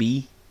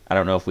 Maybe, I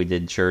don't know if we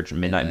did church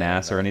midnight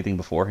mass or anything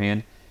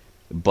beforehand,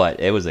 but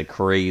it was a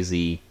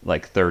crazy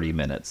like 30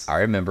 minutes. I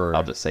remember.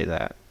 I'll just say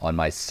that on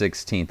my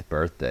 16th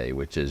birthday,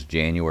 which is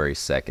January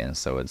 2nd,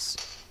 so it's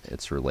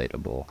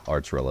relatable or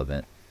it's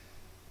relevant.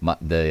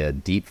 The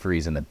deep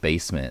freeze in the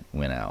basement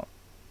went out.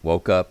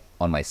 Woke up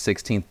on my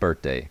 16th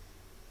birthday,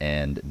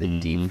 and the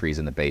deep freeze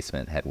in the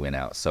basement had went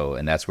out. So,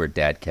 and that's where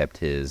Dad kept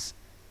his,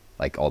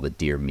 like, all the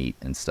deer meat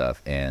and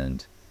stuff.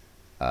 And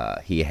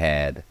he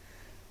had,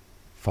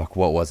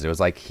 what was it? It was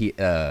like it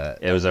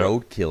was a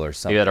roadkill or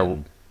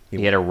something.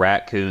 He had a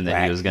raccoon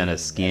that he was gonna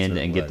skin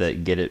and get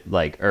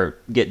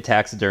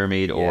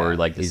taxidermied, or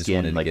like the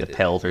skin, like the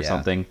pelt or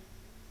something.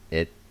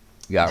 It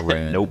got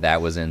ruined. Nope.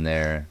 That was in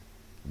there.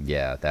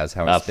 Yeah, that's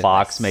how. A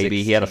fox,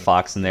 maybe he had a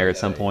fox in there at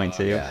some point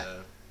too.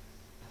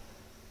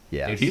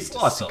 Yeah, dude, he's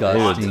lost a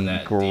lot to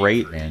that.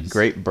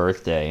 Great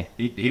birthday.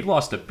 He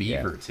lost a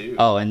beaver too.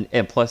 Oh,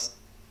 and plus,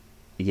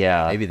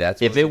 maybe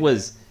that's if it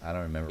was. I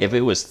don't remember. If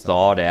it was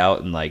thawed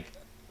out and like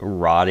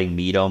rotting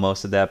meat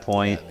almost at that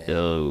point,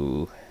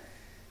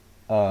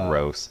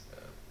 gross.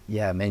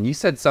 Yeah, man, you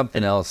said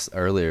something else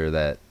earlier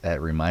that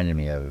reminded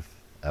me of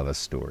a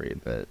story,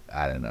 but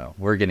I don't know.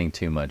 We're getting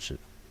too much.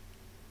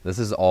 This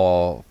is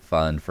all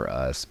fun for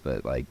us,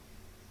 but like,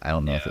 I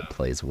don't know if it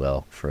plays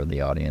well for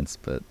the audience,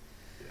 but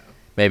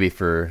maybe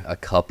for a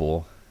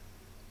couple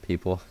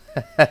people.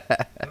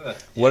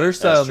 What are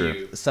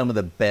some of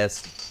the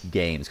best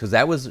games? Because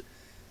that was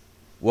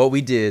what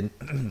we did.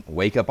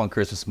 Wake up on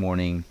Christmas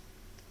morning,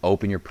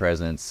 open your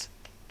presents,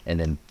 and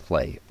then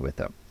play with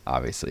them,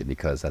 obviously,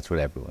 because that's what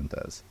everyone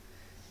does.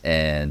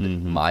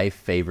 And my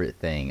favorite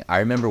thing, I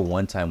remember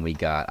one time I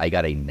got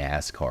a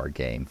NASCAR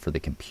game for the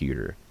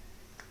computer,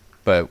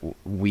 but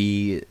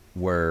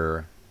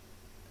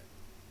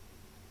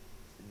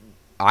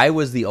I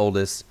was the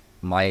oldest.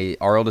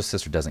 Our oldest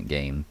sister doesn't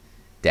game.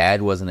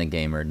 Dad wasn't a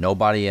gamer.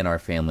 Nobody in our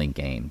family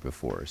gamed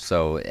before.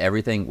 So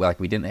everything, like,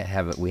 we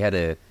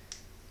had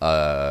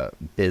a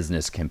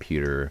business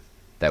computer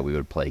that we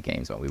would play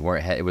games on.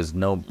 It was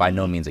by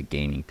no means a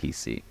gaming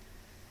PC.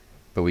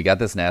 But we got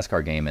this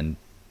NASCAR game, and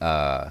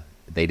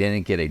they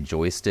didn't get a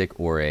joystick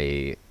or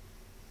a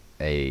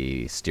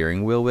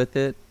steering wheel with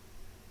it.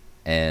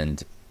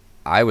 And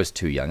I was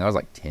too young. I was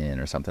like 10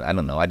 or something. I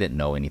don't know. I didn't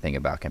know anything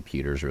about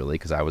computers really,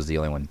 because I was the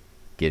only one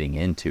getting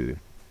into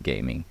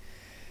gaming.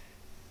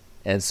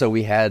 And so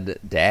we had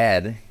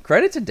Dad.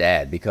 Credit to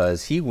Dad,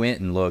 because he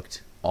went and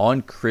looked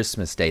on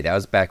Christmas Day. That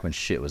was back when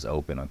shit was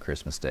open on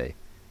Christmas Day.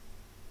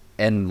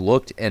 And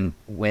looked and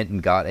went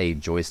and got a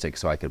joystick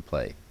so I could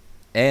play.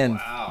 And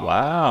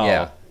wow.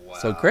 Yeah. Wow.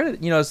 So credit,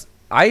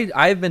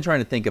 I've been trying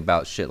to think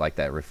about shit like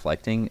that,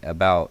 reflecting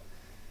about,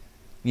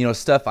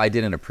 stuff I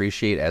didn't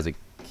appreciate as a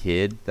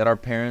kid that our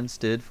parents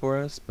did for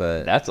us.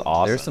 But that's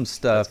awesome. There's some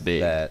stuff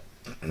that,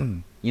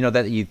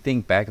 that you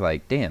think back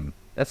like, damn,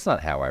 that's not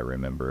how I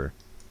remember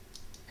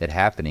it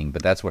happening,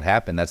 but that's what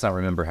happened. That's not what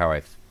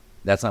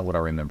I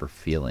remember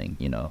feeling.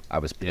 I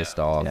was pissed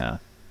off. Yeah.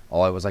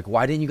 All I was like,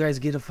 why didn't you guys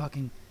get a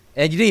fucking?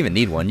 And you didn't even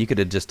need one. You could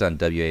have just done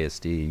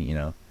WASD.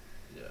 Yeah.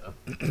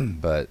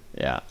 But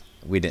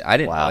we didn't. I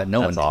didn't. Wow,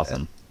 no that's one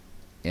awesome.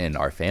 In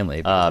our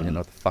family, I didn't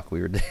know what the fuck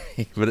we were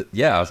doing. But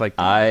I was like,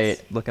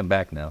 looking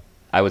back now,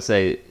 I would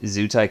say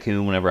Zoo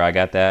Tycoon, whenever I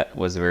got that,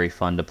 was very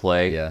fun to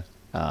play. Yeah.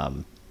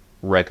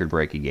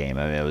 Record-breaking game.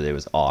 I mean, it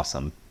was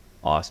awesome.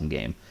 Awesome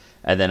game.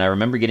 And then I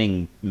remember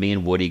me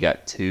and Woody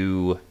got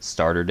 2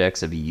 starter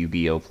decks of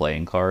Yu-Gi-Oh!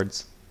 Playing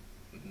cards.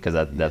 Because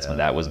that's when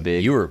that was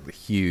big. You were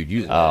huge.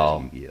 You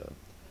loved Yu-Gi-Oh!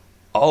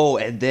 Oh,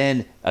 and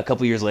then a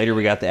couple years later,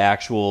 we got the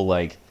actual,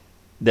 like,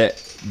 that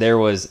there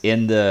was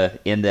in the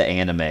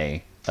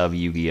anime, of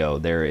Yu-Gi-Oh,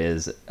 there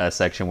is a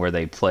section where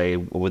they play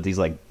with these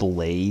like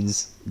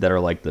blades that are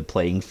like the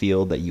playing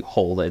field that you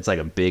hold. It's like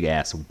a big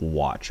ass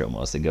watch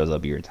almost. It goes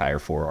up your entire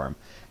forearm.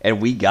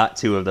 And we got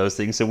 2 of those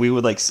things, so we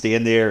would like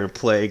stand there and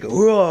play.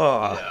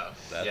 Go,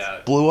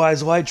 Blue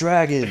Eyes White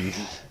Dragon.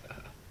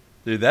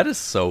 Dude, that is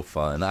so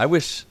fun. I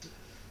wish,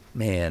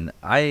 man,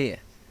 I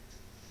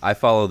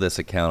follow this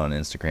account on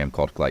Instagram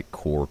called like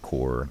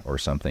Core or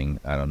something.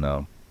 I don't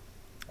know.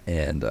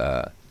 And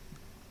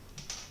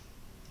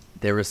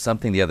there was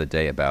something the other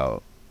day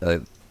about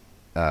a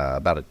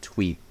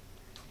tweet.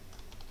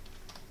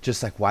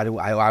 Just like, why do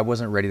I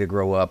wasn't ready to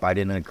grow up. I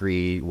didn't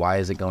agree. Why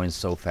is it going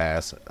so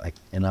fast? Like,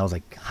 and I was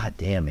like, God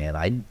damn, man,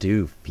 I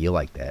do feel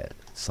like that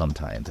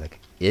sometimes. Like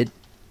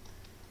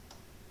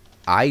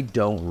I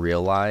don't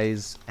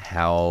realize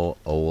how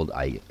old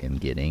I am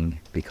getting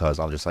because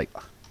I'm just like,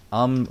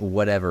 I'm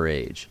whatever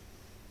age.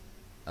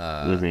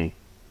 Mhm.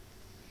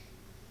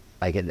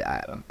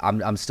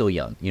 I'm still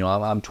young. You know,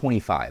 I'm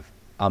 25.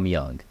 I'm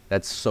young.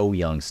 That's so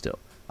young still.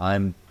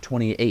 I'm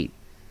 28.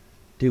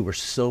 Dude, we're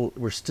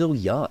still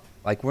young.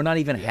 Like, we're not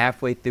even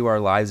halfway through our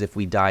lives if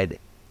we died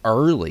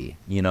early,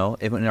 you know,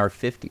 even in our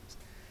 50s.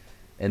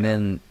 And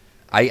then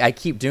I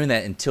keep doing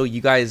that until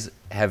you guys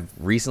have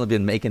recently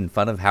been making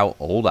fun of how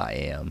old I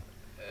am.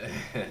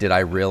 Did I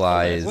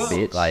realize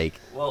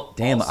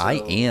damn,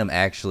 I am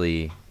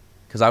actually,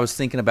 because I was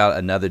thinking about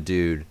another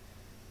dude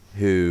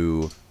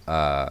who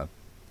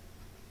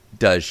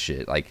does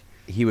shit. Like,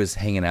 he was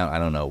hanging out, I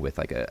don't know, with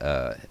like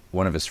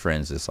one of his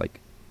friends is like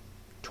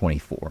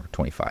 24,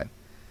 25.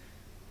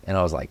 And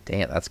I was like,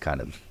 damn, that's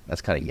kind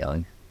of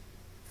young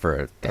for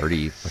a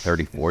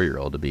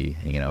 34-year-old to be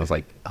hanging out. I was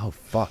like, oh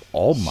fuck,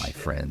 all my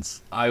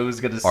friends I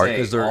was gonna say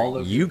because all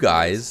of you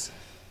guys,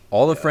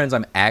 all the friends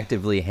I'm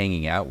actively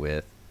hanging out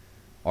with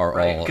are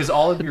all because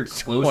all of your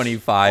close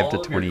 25 to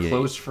all of 28. your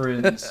close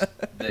friends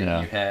that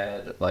Yeah. you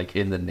had like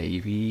in the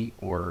Navy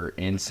or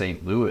in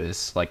St.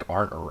 Louis like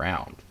aren't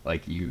around.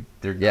 Like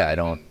they're yeah, I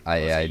don't so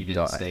I you didn't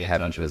don't stay in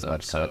have touch as with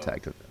much them, so-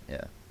 contact with them.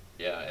 Yeah.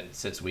 Yeah, and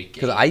since we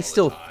 'Cause game I all the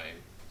still- time,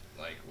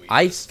 like, we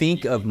I just-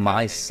 think you of kinda hang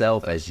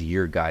myself with us. as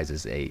your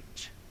guys'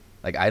 age.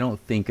 Like, I don't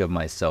think of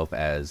myself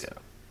as Yeah.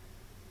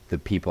 the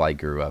people I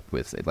grew up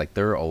with. Like,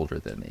 they're older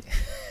than me.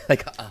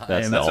 Like, That's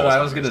That's what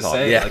I was Alzheimer's gonna talk.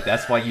 say. Yeah. Like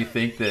that's why you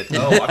think that.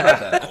 Oh, I'm not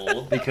that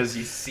old because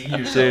you see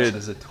yourself Dude.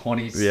 as a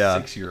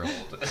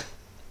 26-year-old.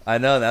 I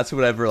know, that's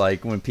whatever,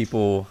 like, when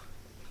people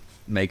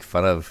make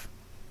fun of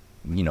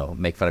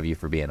you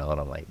for being old,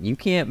 I'm like, you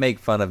can't make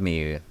fun of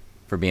me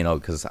for being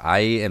old because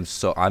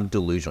I'm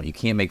delusional. You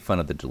can't make fun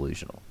of the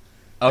delusional.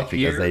 Up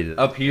Because here, they-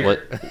 up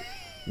here.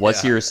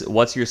 What's your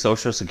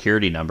social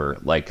security number?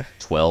 Like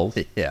 12?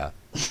 Yeah.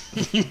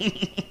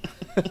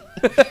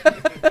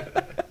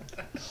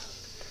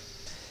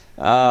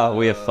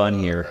 We have fun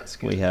here. that's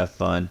good. We have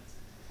fun.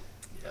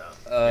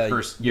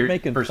 You're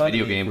making first fun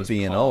video of me game for was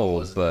being Pong, old,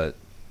 wasn't but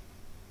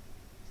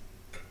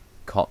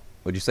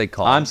would you say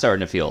call? I'm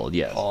starting to feel old,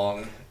 yes.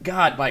 Pong.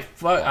 God,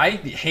 I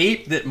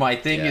hate that my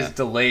thing Yeah. is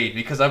delayed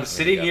because I'm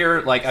sitting go.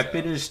 here like I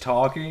finished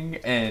talking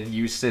and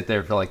you sit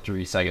there for like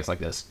 3 seconds like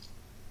this.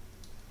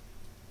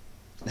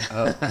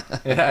 Oh.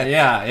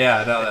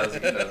 yeah. No, that was a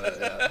good.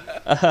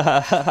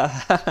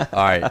 Yeah.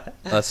 All right,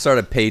 let's start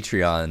a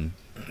Patreon.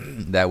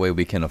 That way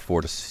we can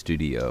afford a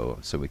studio,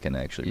 so we can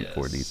actually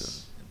record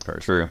these in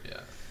person. True. Yeah.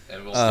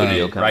 And we'll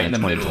Studio stay coming right in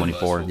in the middle of us.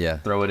 2024. We'll Yeah.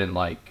 Throw it in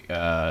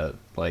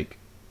like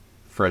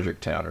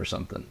Fredericktown or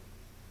something.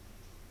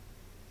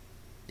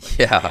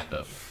 Yeah.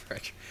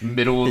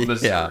 Middle of Yeah.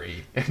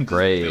 Missouri. And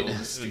Great. build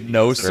a studio.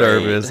 No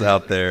service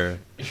out there.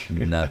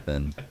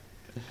 Nothing.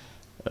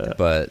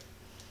 But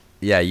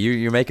yeah,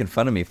 you're making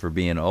fun of me for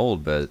being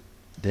old, but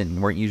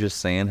weren't you just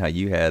saying how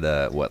you had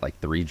like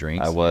 3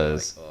 drinks? I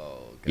was. Like, oh,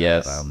 God,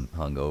 Yes. I'm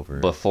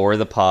hungover. Before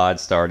the pod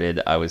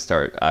started, I was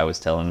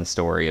telling the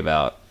story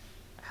about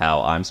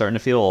how I'm starting to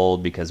feel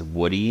old because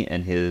Woody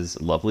and his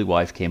lovely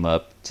wife came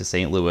up to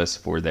St. Louis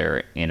for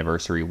their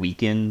anniversary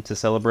weekend to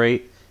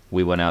celebrate.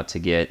 We went out to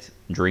get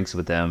drinks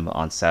with them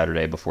on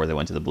Saturday before they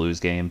went to the Blues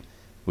game.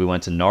 We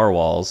went to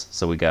Narwhal's,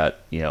 so we got,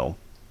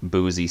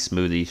 boozy,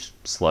 smoothie,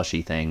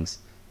 slushy things.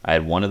 I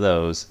had one of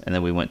those, and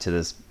then we went to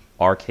this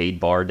arcade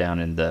bar down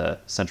in the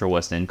Central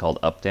West End called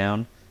Up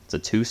Down. It's a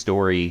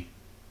 2-story,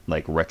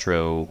 like,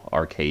 retro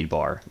arcade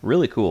bar.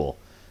 Really cool.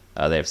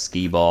 They have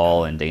skee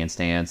ball and dance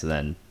dance, and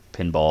then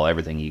pinball,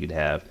 everything you could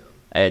have.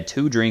 I had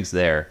 2 drinks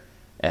there,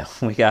 and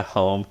when we got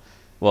home,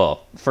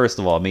 well, first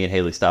of all, me and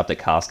Haley stopped at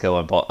Costco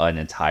and bought an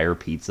entire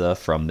pizza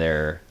from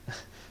their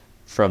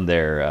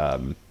Hell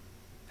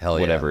yeah,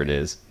 whatever it man.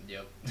 is.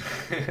 Yep.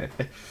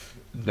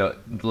 No,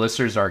 the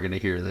listeners aren't going to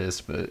hear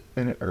this,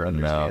 or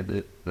understand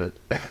it. But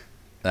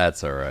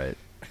That's all right.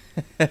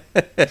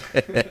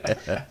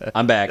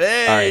 I'm back.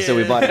 All right, so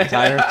we bought an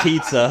entire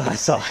pizza. I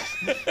saw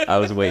it. I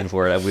was waiting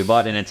for it. We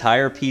bought an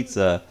entire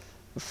pizza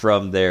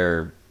from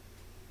their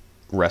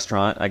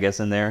restaurant, I guess,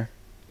 in there.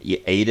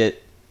 You ate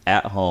it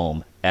at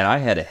home, and I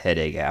had a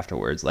headache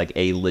afterwards, like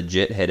a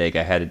legit headache.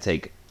 I had to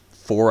take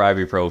 4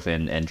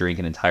 ibuprofen and drink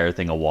an entire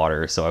thing of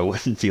water so I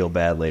wouldn't feel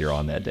bad later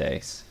on that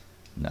day.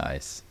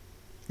 Nice.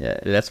 Yeah,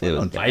 Dude, that's why I it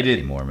was don't bad. drink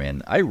anymore,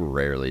 man. I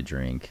rarely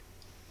drink.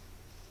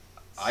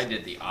 I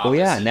did the opposite. Oh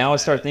yeah, now I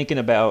of start that. thinking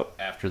about.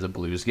 After the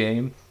Blues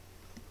game,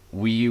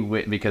 we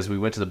went because we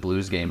went to the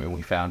Blues game and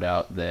we found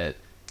out that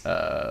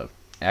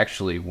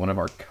actually one of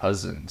our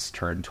cousins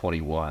turned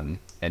 21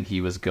 and he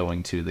was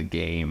going to the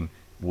game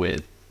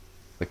with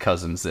the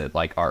cousins that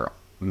like are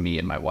me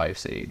and my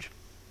wife's age.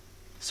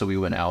 So we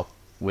went out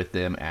with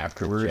them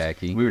afterwards.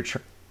 Jackie. We were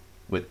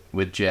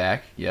with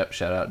Jack. Yep,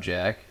 shout out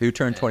Jack. Who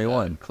turned And,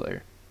 21?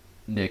 Claire.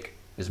 Nick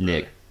is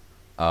Nick.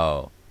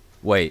 Oh,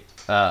 wait.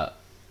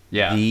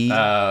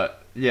 Yeah.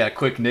 Yeah,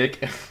 quick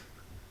Nick.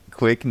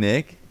 Quick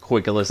Nick?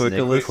 Quickless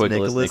Nicholas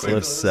Nicholas.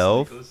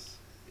 himself?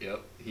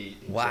 Yep. He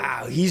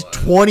Wow, turned he's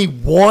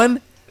 21.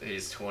 21?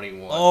 He's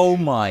 21. Oh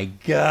dude. my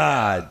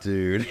god,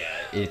 dude. Yeah,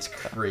 it's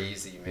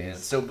crazy, man.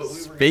 So, but we were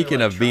Speaking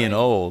gonna, of being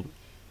old.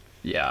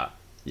 yeah.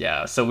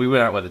 So we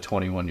went out with a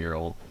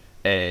 21-year-old,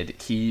 and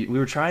we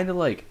were trying to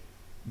like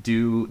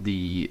do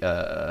the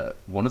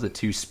one of the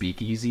two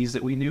speakeasies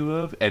that we knew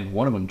of, and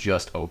one of them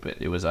just opened.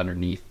 It was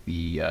underneath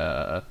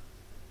the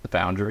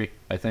Foundry,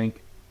 I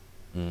think,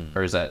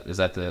 or is that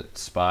the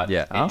spot?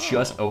 Yeah. it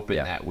just Oh. opened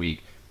Yeah. that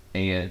week,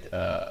 and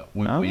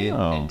we went in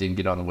and didn't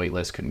get on the wait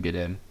list, couldn't get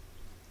in.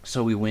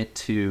 So we went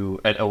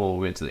to, we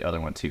went to the other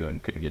one too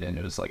and couldn't get in.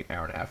 It was like an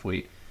hour and a half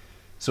wait.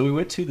 So we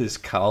went to this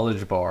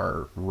college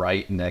bar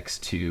right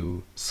next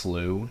to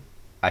SLU.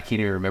 I can't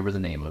even remember the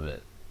name of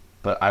it.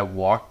 But I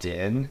walked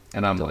in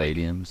and I'm like,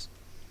 Palladiums.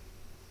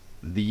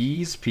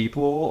 these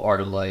people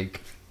are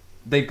like,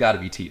 they've got to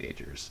be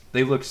teenagers.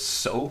 They look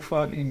so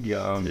fucking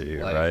young.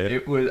 Yeah, like,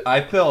 right?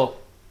 I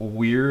felt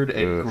weird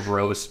and Ugh.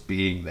 gross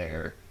being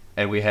there.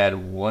 And we had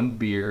one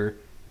beer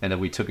and then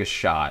we took a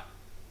shot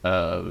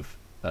of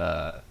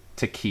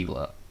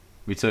tequila.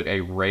 We took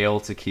a rail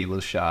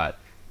tequila shot,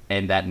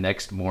 and that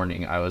next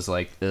morning I was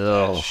like, that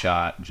Ugh.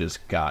 shot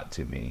just got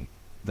to me.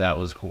 That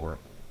was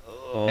horrible.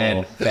 Oh,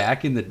 And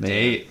back in the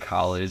day at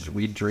college,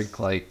 we'd drink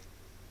like,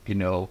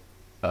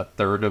 a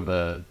third of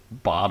a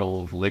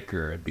bottle of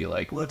liquor and be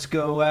like, let's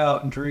go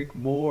out and drink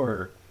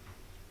more.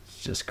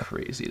 It's just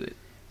crazy that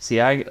see,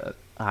 I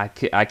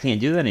can't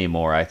do that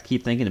anymore. I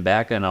keep thinking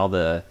back on all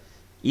the,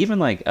 even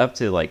like up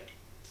to like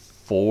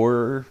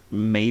 4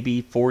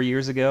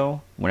 years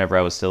ago, whenever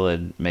I was still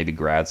in maybe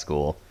grad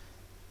school,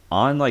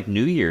 on like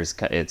New Year's,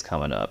 it's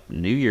coming up.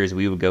 New Year's,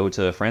 we would go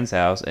to a friend's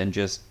house and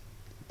just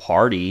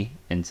party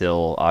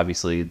until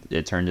obviously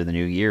it turned to the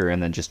new year,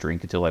 and then just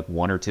drink until like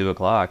 1 or 2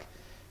 o'clock.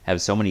 Have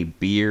so many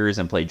beers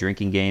and play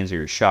drinking games, or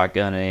you're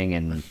shotgunning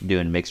and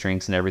doing mixed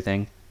drinks and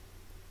everything.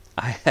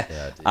 dude.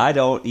 I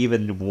don't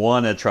even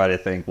want to try to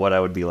think what I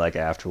would be like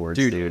afterwards,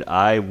 dude.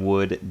 I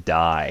would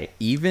die.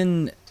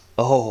 Even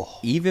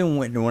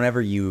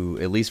whenever you,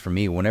 at least for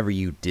me, whenever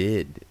you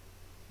did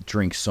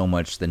drink so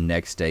much the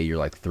next day, you're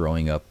like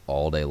throwing up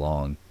all day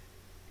long.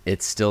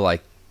 It's still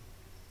like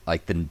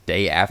the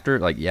day after,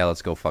 like, yeah,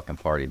 let's go fucking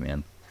party,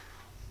 man.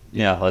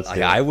 Yeah, let's Like,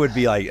 do it. I would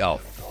be like, oh,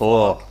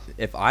 Oh.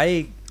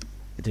 fuck.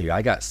 Dude,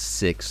 I got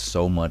sick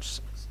so much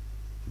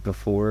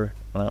before,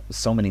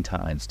 so many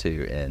times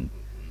too, and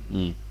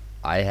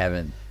I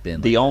haven't been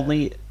The like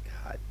only that,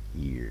 God,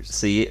 years.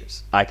 See,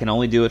 I can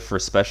only do it for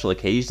special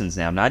occasions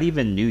now. Not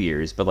even New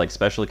Year's, but like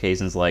special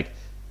occasions like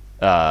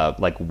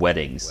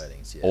weddings,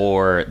 Weddings, yeah.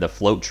 or the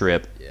float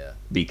trip. Yeah.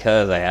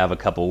 Because I have a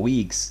couple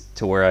weeks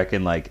to where I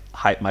can like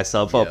hype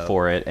myself up Yep.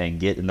 for it and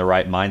get in the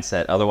right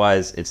mindset.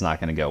 Otherwise, it's not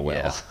going to go well.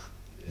 Yeah.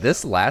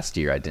 This last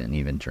year, I didn't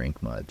even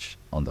drink much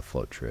on the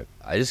float trip.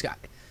 I just got,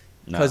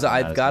 because No, not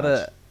I've as got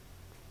much.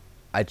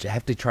 I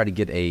have to try to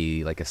get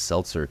a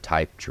seltzer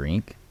type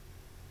drink.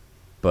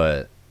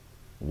 But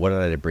what did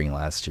I bring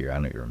last year? I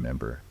don't even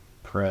remember.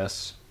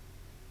 press.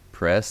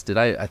 Press? Did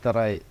I thought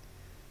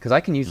because I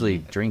can usually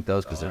drink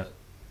those because they're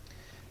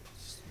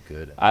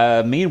good.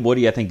 Me and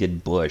Woody, I think,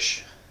 did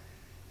Bush.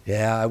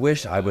 Yeah, I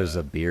wish I was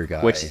a beer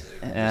guy. Which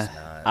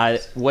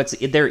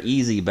they're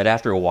easy, but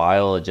after a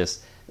while it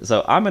just.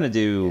 So I'm gonna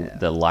do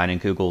the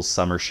Leinenkugel's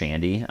Summer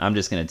Shandy. I'm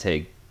just gonna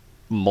take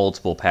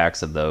multiple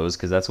packs of those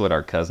because that's what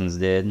our cousins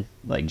did,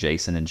 like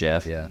Jason and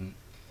Jeff. Yeah.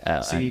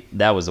 See,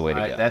 that was the way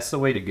to go. That's the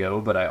way to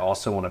go, but I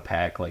also want to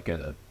pack like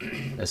a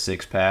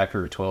 6-pack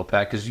or a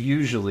 12-pack because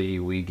usually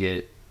we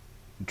get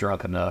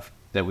drunk enough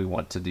that we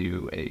want to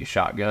do a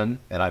shotgun,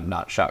 and I'm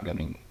not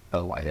shotgunning a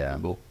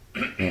Leinenkugel's.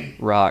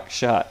 Rock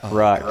shot.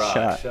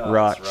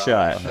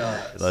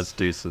 Let's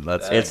do some.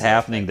 It's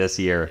happening this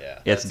year. Yeah,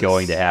 It's that's a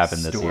going to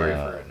happen this story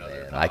year. for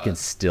another I can pod.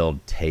 still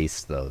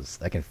taste those.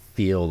 I can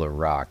feel the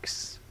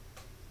rocks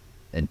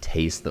and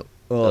taste the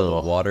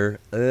Ugh. water.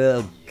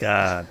 Oh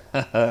God.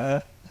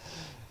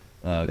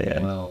 Okay,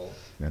 Man. Well,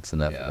 that's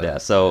enough. Yeah. Of Yeah.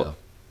 that.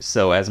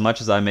 So as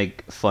much as I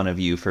make fun of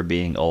you for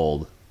being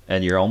old,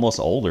 and you're almost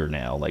older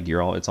now, like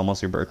it's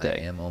almost your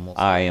birthday. I am almost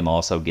I am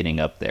also getting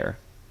up there.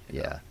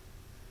 Yeah.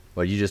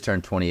 Well, you just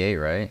turned 28,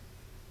 right?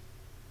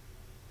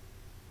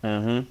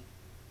 Mm-hmm.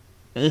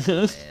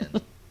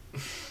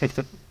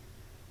 And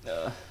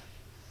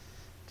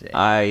Dang.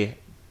 I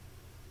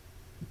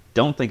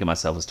don't think of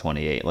myself as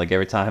 28. Like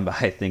every time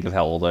I think of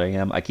how old I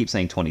am, I keep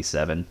saying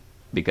 27.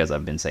 because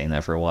I've been saying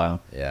that for a while.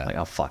 Yeah. Like,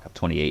 oh fuck, I'm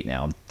 28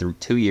 now. I'm through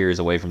 2 years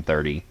away from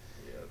 30,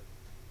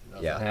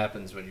 Nothing Yeah.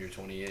 happens when you're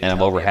 28. and I'm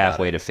Tell over me about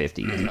halfway it. to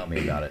 50, Tell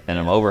me about it. and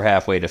I'm over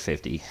halfway to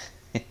 50.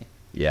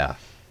 Yeah.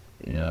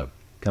 Yeah.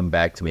 Come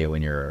back to me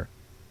when you're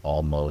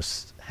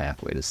almost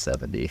halfway to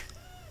 70.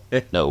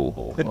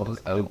 No.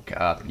 Oh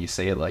God, when you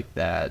say it like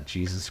that,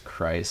 Jesus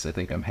Christ, I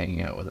think I'm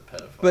hanging out with a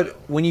pedophile. But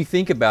when you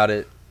think about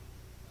it,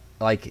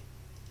 like,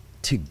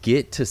 to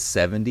get to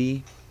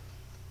 70,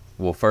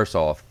 well, first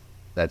off,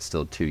 that's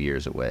still 2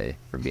 years away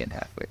from being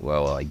halfway.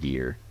 Well, a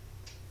year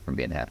from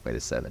being halfway to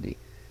 70.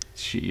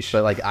 sheesh.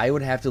 But, like, I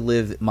would have to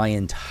live my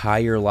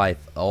entire life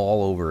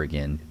all over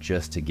again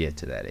just to get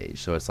to that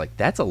age. So it's like,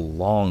 that's a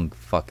long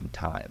fucking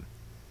time.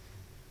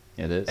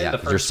 It is. Yeah. Yeah, the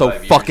 'cause you're first so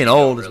 5 years, fucking you don't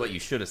old is really- what you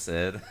should have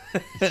said.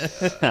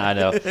 I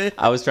know.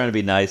 I was trying to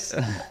be nice.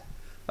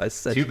 I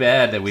said, Too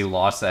bad that we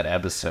lost that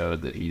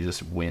episode that he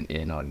just went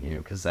in on you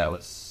because that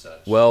was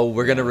such. well,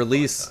 we're going to a fun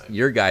release time.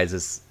 your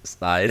guys'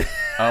 side.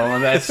 Oh,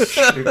 that's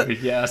true.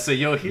 Yeah, so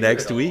you'll hear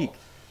Next it all. week.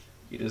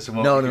 You just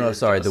won't No, hear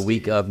sorry. The Dusty.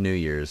 week of New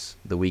Year's.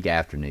 The week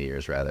after New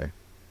Year's, rather.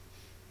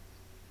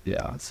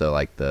 Yeah. So,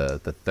 like, the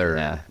 3rd,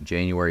 Yeah.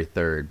 January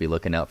 3rd, be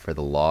looking out for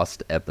the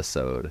lost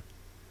episode.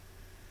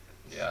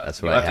 Yeah.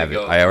 That's You'll what I to have.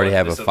 go I already through it.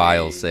 have a This'll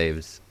file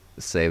be-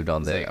 saved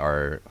on It's like-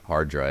 our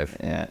hard drive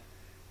Yeah.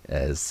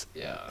 as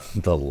Yeah.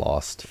 the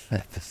lost The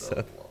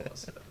episode.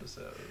 lost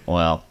episode.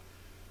 Well,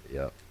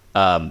 Yep.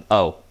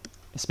 oh,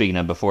 speaking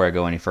of, before I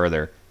go any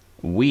further,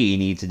 we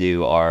need to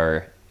do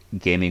our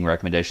gaming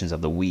recommendations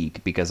of the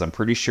week because I'm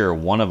pretty sure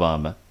one of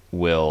them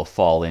will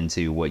fall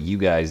into what you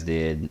guys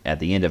did at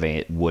the end of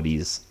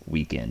Woody's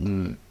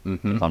weekend,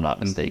 if I'm not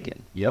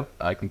mistaken. Yep,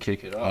 I can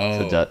kick it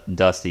off.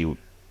 So,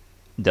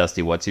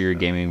 Dusty, what's your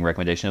gaming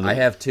recommendation of the I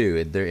week? have two,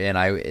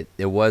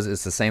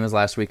 it's the same as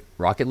last week,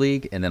 Rocket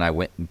League, and then I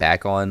went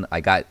back on. I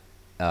got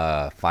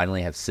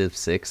finally have Civ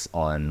 6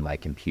 on my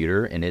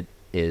computer, and it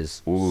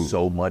is Ooh.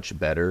 so much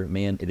better,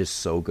 man. It is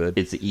so good.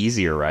 It's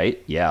easier,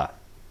 right? Yeah.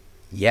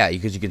 Yeah,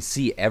 because you can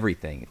see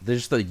everything.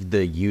 There's the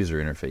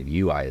user interface,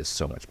 UI is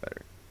so much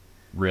better.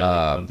 Really?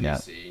 On yeah.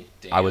 PC?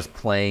 I was Damn.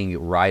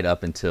 playing right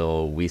up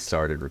until we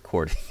started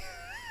recording.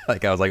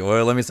 Like, I was like,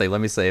 well, let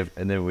me save,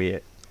 and then we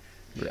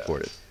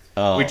recorded.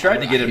 Oh, We tried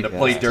to get him to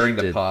play yeah. during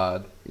the Did-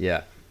 pod.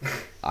 Yeah,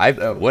 I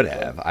That would was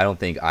have. I don't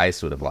think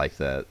Ice would have liked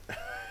that.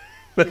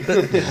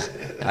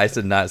 Ice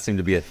did not seem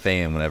to be a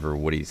fan whenever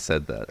Woody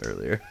said that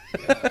earlier.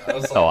 I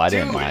was Oh, I like,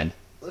 didn't "Do it. mind.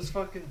 Let's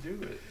fucking do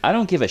it. I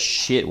don't give a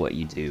shit what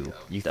you do.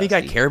 You think I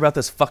Dusty. care about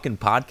this fucking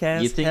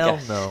podcast? You think Hell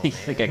I, no. you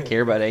think I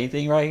care about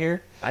anything right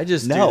here? I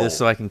just No. do this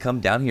so I can come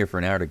down here for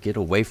an hour to get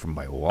away from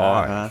my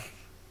wife.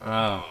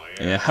 Oh,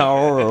 yeah.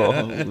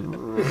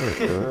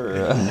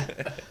 Yeah.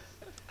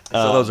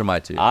 So those are my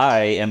two.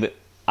 I'm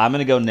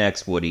gonna go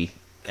next, Woody,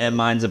 and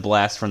mine's a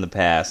blast from the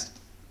past.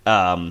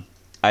 I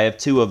have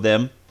two of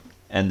them,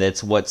 and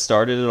that's what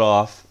started it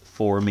off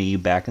for me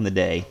back in the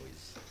day.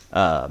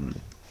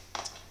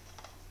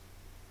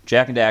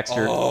 Jack and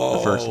Daxter,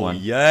 the first one,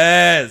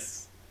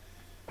 Yes.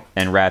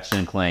 and Ratchet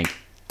and Clank,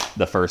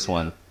 the first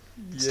one.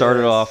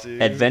 Started off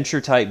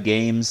adventure type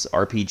games,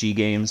 RPG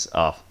games.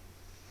 Oh,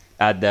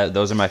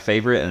 those are my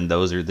favorite, and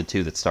those are the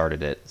two that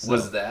started it. So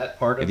Was that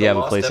part of if the you have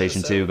a Lost PlayStation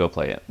episode? 2, go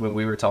play it. When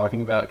we were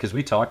talking about, because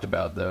we talked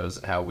about those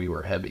and how we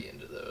were heavy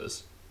into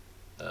those.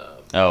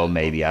 Oh,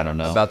 maybe, I don't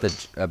know.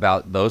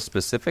 About those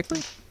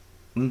specifically?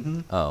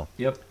 Mm-hmm. Oh,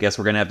 Yep. Guess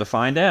we're gonna have to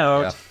find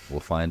out. yeah. We'll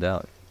find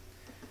out.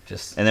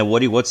 Just And then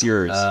Woody, what's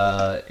yours?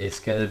 it's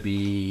gonna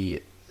be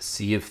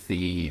Sea of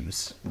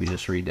Thieves. We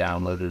just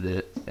re-downloaded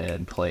it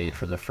and played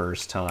for the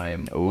first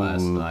time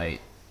last Ooh. night,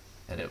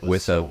 and it was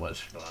With so a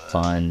much fun.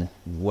 Fun.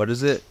 What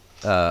is it?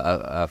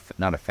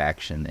 Not a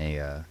faction.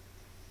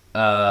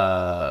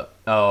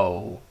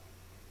 Oh,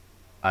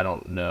 I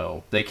don't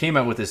know. They came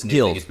out with this new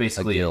Guild. thing. It's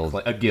basically A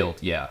guild. a guild.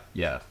 Yeah,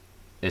 yeah.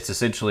 It's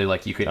essentially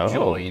like you could Oh.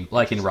 join,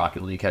 like in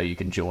Rocket League, how you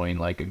can join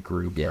like a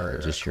group Yeah, or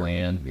just a your-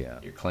 clan. yeah.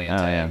 Your clan Oh,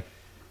 tag. yeah.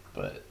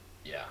 But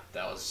yeah,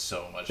 that was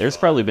so much. There's fun.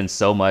 probably been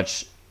so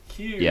much.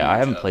 Huge Yeah, I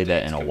haven't played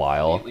that in updates, a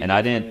while, completely and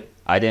I different.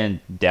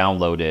 didn't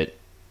download it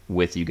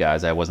with you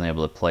guys. I wasn't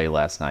able to play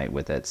last night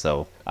with it,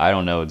 so I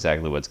don't know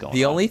exactly what's going on.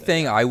 The only with it.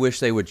 thing I wish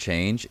they would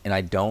change, and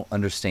I don't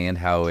understand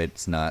how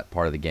it's not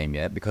part of the game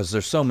yet, because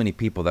there's so many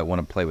people that want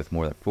to play with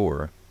more than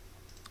 4.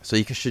 So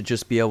you should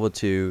just be able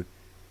to,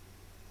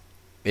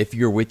 if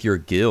you're with your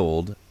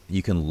guild,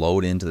 you can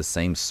load into the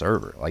same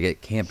server. Like,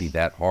 it can't be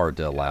that hard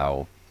to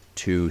allow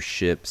 2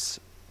 ships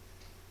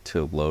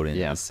to load into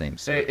Yeah. the same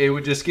server. It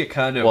would just get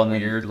kind of Well, and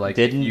then weird, like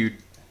didn't- if you,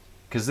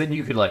 because then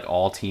you could like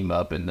all team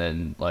up, and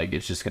then like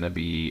it's just gonna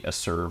be a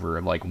server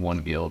of like one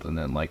guild, and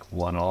then like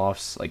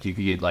one-offs. Like you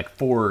could get like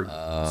 4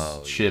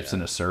 ships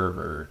in a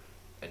server,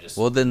 and just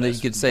Well, then you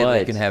mess could with- say they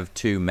But- can have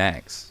 2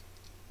 max.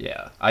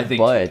 yeah. I think,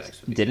 But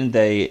 2x would be- didn't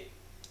they?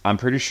 I'm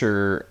pretty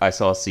sure I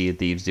saw Sea of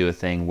Thieves do a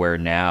thing where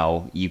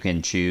now you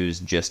can choose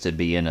just to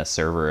be in a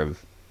server of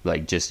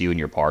like just you and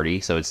your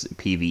party, so it's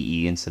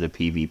PVE instead of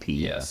PvP.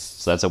 Yes.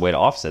 So that's a way to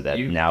offset that.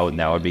 You now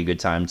can. would be a good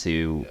time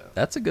to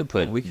That's a good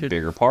put point. We should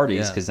bigger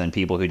parties, yeah. because then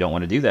people who don't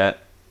want to do that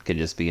could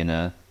just be in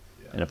a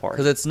in a party.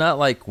 Because it's not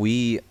like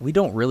we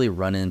don't really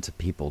run into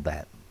people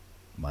that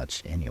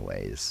much,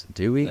 anyways,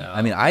 do we? No,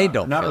 I mean, I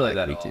don't not feel really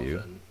like that we do.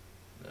 often.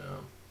 No.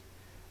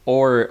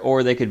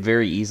 Or they could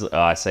very easily.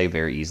 I say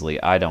very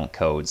easily. I don't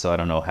code, so I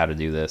don't know how to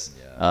do this.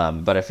 Yeah.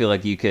 But I feel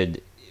like you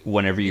could,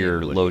 whenever you're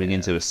would, loading yeah.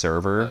 into a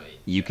server,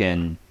 you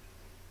could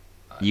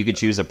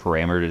choose a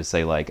parameter to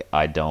say like,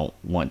 I don't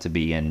want to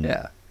be in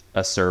Yeah.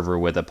 a server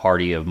with a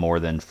party of more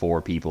than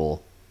 4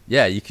 people.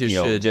 Yeah, you You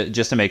know, should.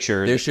 just to make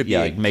sure There should be a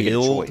like, make it a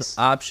guild choice.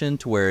 option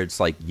to where it's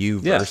like you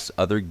Yeah. versus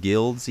other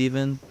guilds,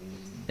 even,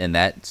 and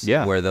that's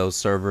Yeah. where those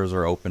servers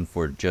are open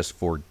for just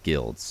for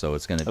guilds. So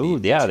it's gonna be. Ooh,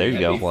 yeah, there you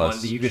That'd go. be fun.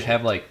 Plus- You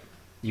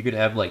could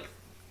have like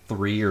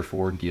 3 or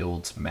 4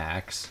 guilds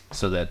max,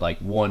 so that like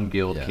one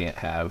guild Yeah. can't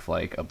have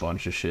like a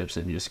bunch of ships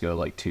and just go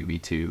like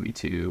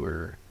 2v2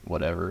 or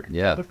whatever.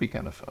 Yeah. That would be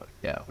kind of fun.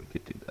 Yeah, we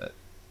could do that.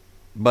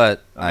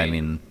 But I I mean,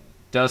 mean,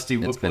 Dusty,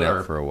 we'll It's put been out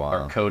our, for a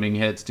while. our coding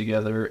heads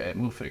together and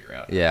we'll figure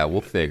out. yeah,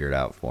 we'll figure it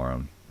out for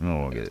them.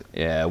 We'll get it.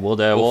 Yeah, we'll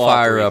We'll have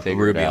fire to up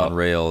figure it Ruby out. on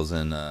Rails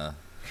and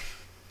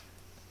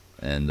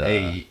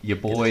Hey, your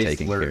boys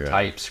taken care learn of.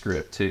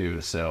 TypeScript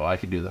too, so I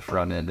could do the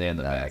front end and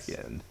the Nice. back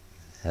end.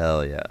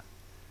 hell yeah.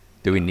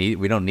 Do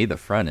we don't need the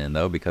front end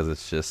though, because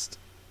it's just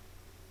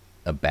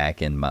a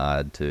back end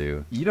mod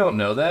too. You don't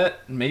know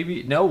that?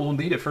 Maybe no. We'll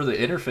need it for the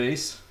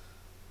interface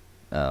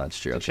Oh, that's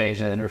true. to change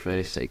the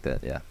interface. Take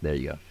that. Yeah, there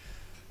you go.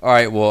 All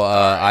right. Well,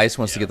 Ice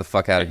wants to get the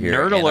fuck out of here.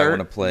 Nerd and I alert.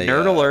 want to play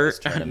Nerd alert. this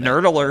tournament,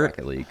 Nerd alert.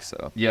 Rocket League.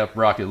 So Yep,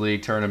 Rocket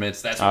League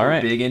tournaments. That's what All we're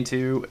right. big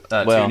into.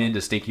 Well- Tune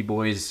into Stinky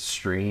Boy's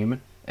stream,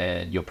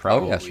 and you'll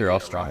probably yeah, sure, I'll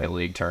get a stream Rocket it.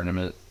 League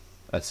tournament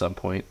at some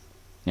point.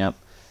 Yep.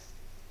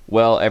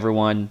 Well,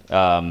 everyone,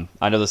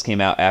 I know this came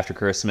out after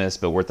Christmas,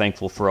 but we're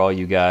thankful for all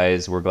you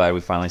guys. We're glad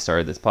we finally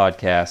started this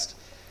podcast.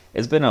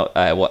 It's been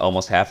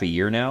almost half a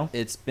year now.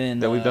 it's been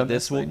That we've done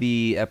this this will thing?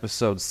 be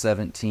episode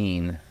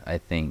 17, I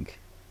think,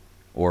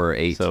 or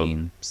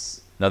 18.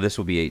 No, this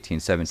will be 18.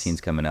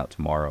 17's coming out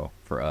tomorrow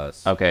for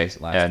us. Okay,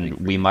 Last and week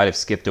for we might have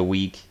skipped a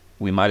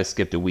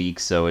week.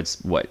 So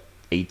it's what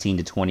 18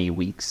 to 20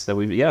 weeks that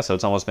we. Yeah, so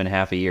it's almost been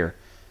half a year.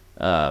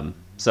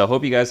 So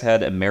hope you guys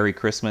had a Merry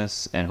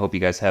Christmas and hope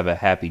you guys have a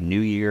Happy New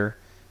Year.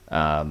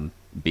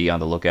 Be on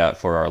the lookout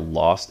for our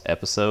Lost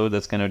episode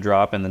that's going to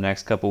drop in the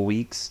next couple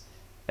weeks,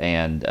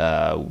 and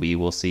we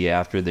will see you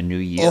after the new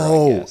year.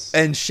 I guess.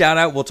 and shout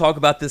out. We'll talk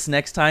about this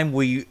next time.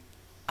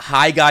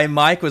 Hi Guy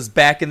Mike was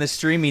back in the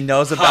stream. He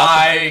knows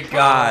about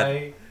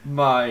God.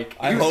 Mike.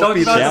 I You hope talking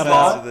he about Shout the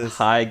listens out, to this.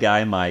 Hi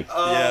Guy Mike.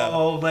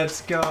 Oh,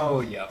 let's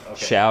go. Yeah.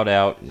 Okay. Shout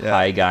out, Yeah.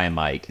 Hi Guy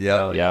Mike.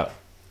 Yeah. yeah.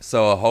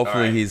 So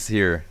hopefully All right. he's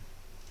here.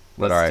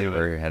 But Let's all right, do it.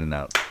 we're heading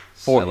out.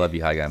 For- I love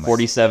you, Hi Guy Mike.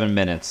 47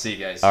 minutes. See you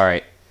guys. All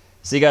right.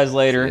 See you guys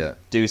later. See ya.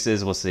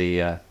 Deuces. We'll see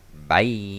ya. Bye.